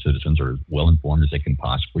American citizens are as well informed as they can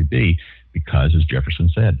possibly be, because, as Jefferson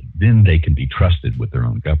said, then they can be trusted with their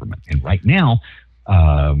own government. And right now,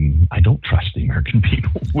 I don't trust the American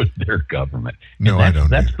people with their government. No, I don't.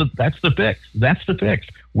 That's the fix. That's the fix.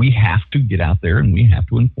 We have to get out there and we have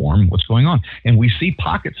to inform what's going on. And we see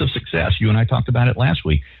pockets of success. You and I talked about it last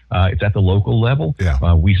week. It's at the local level.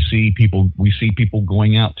 Yeah. We see people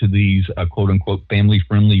going out to these quote unquote family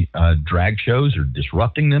friendly drag shows. They're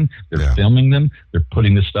disrupting them. They're filming them. They're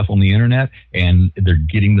putting this stuff on the internet, and they're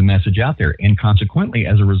getting the message out there. And consequently,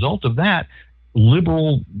 as a result of that,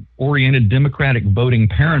 liberal-oriented, Democratic voting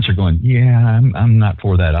parents are going, yeah, I'm not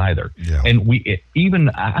for that either. Yeah. And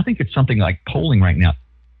I think it's something like polling right now,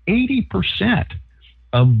 80%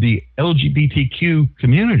 of the LGBTQ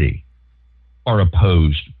community are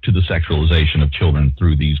opposed to the sexualization of children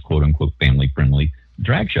through these quote-unquote family-friendly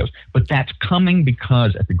drag shows. But that's coming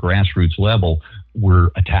because at the grassroots level, we're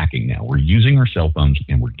attacking now. We're using our cell phones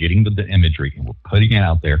and we're getting the imagery and we're putting it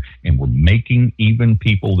out there, and we're making even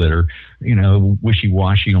people that are,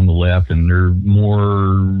 wishy-washy on the left and they're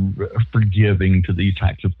more forgiving to these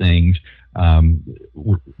types of things.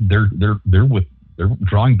 They're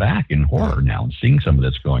drawing back in horror now and seeing some of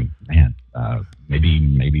this going, man,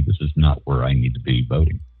 maybe this is not where I need to be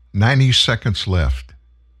voting. 90 seconds left.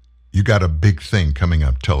 You got a big thing coming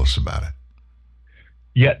up. Tell us about it.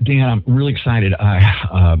 Yeah, Dan, I'm really excited.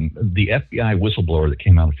 The FBI whistleblower that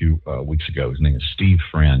came out a few weeks ago, his name is Steve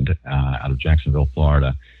Friend, out of Jacksonville,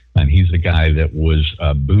 Florida. And he's the guy that was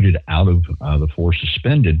booted out of the force,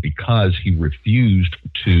 suspended, because he refused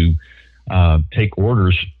to take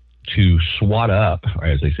orders to SWAT up, or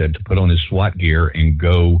as they said, to put on his SWAT gear and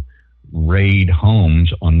go raid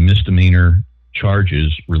homes on misdemeanor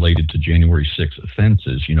charges related to January 6th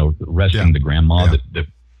offenses, arresting the grandma that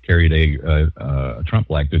carried a Trump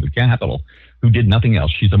flag through the Capitol, who did nothing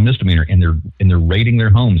else. She's a misdemeanor, and they're raiding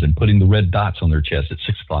their homes and putting the red dots on their chest at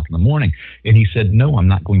 6:00 in the morning. And he said, no, I'm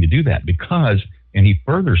not going to do that because, and he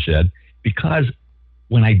further said, because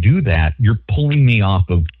when I do that, you're pulling me off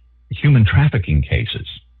of human trafficking cases.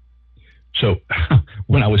 So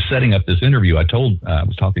when I was setting up this interview, I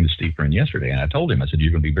was talking to Steve Friend yesterday, and I told him, I said,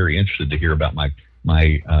 you're going to be very interested to hear about my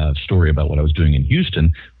story about what I was doing in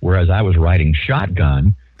Houston, whereas I was riding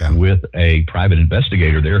shotgun with a private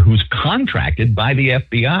investigator there who's contracted by the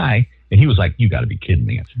FBI. And he was like, you got to be kidding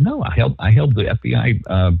me. I said, no, I held the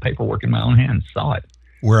FBI paperwork in my own hands, saw it.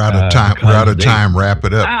 We're out of time. We're out of time. Wrap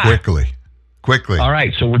it up quickly. All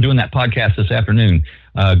right. So we're doing that podcast this afternoon.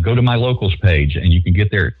 Go to my locals page and you can get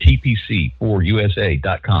there at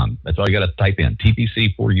tpc4usa.com. That's all you got to type in,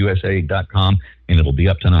 tpc4usa.com, and it'll be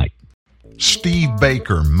up tonight. Steve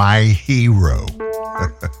Baker, my hero.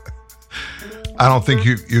 I don't think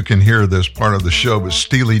you can hear this part of the show, but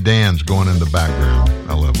Steely Dan's going in the background.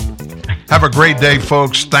 I love him. Have a great day,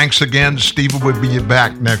 folks. Thanks again. Steve will be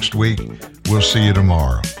back next week. We'll see you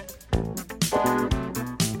tomorrow.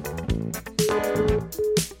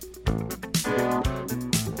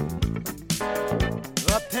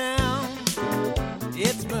 Uptown,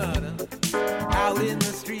 it's murder out in the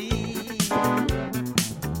street.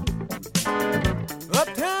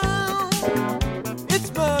 Uptown,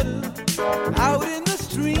 it's murder out in the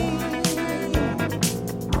street.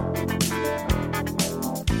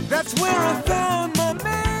 That's where I found my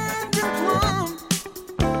man Plum.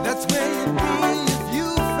 That's where you'd be if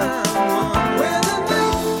you found one. Where the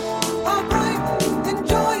nights are bright and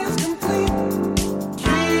joy is complete.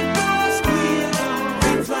 Keep us clear on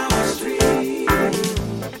Mayflower Street.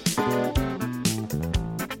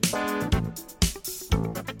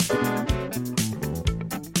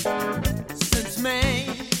 Since May,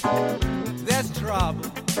 there's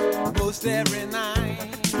trouble most every night.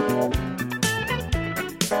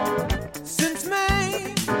 Since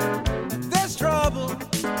May, there's trouble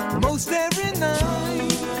most every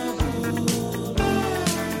night.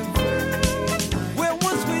 Where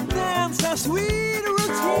once we danced our sweet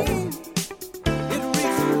routine, it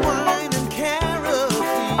reeks of wine and caffeine.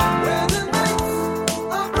 Where the nights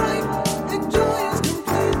are bright and joy is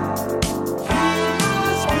complete. Keep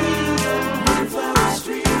us clean on Mayflower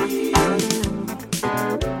Street.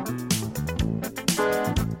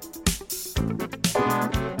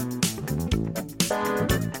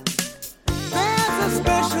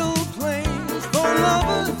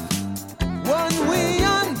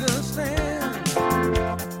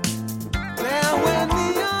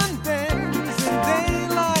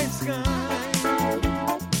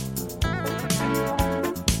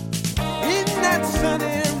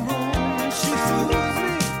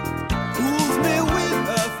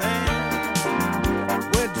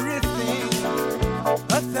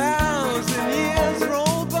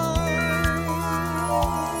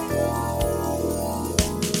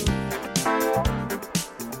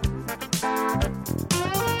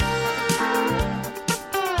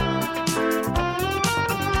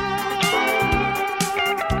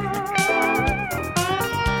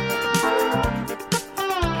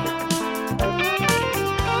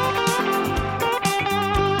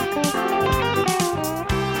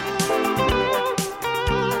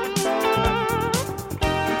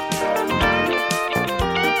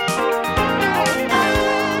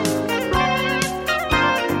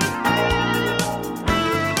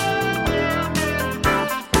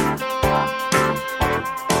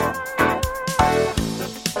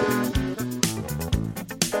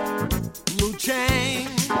 Wu Chang,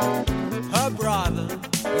 her brother.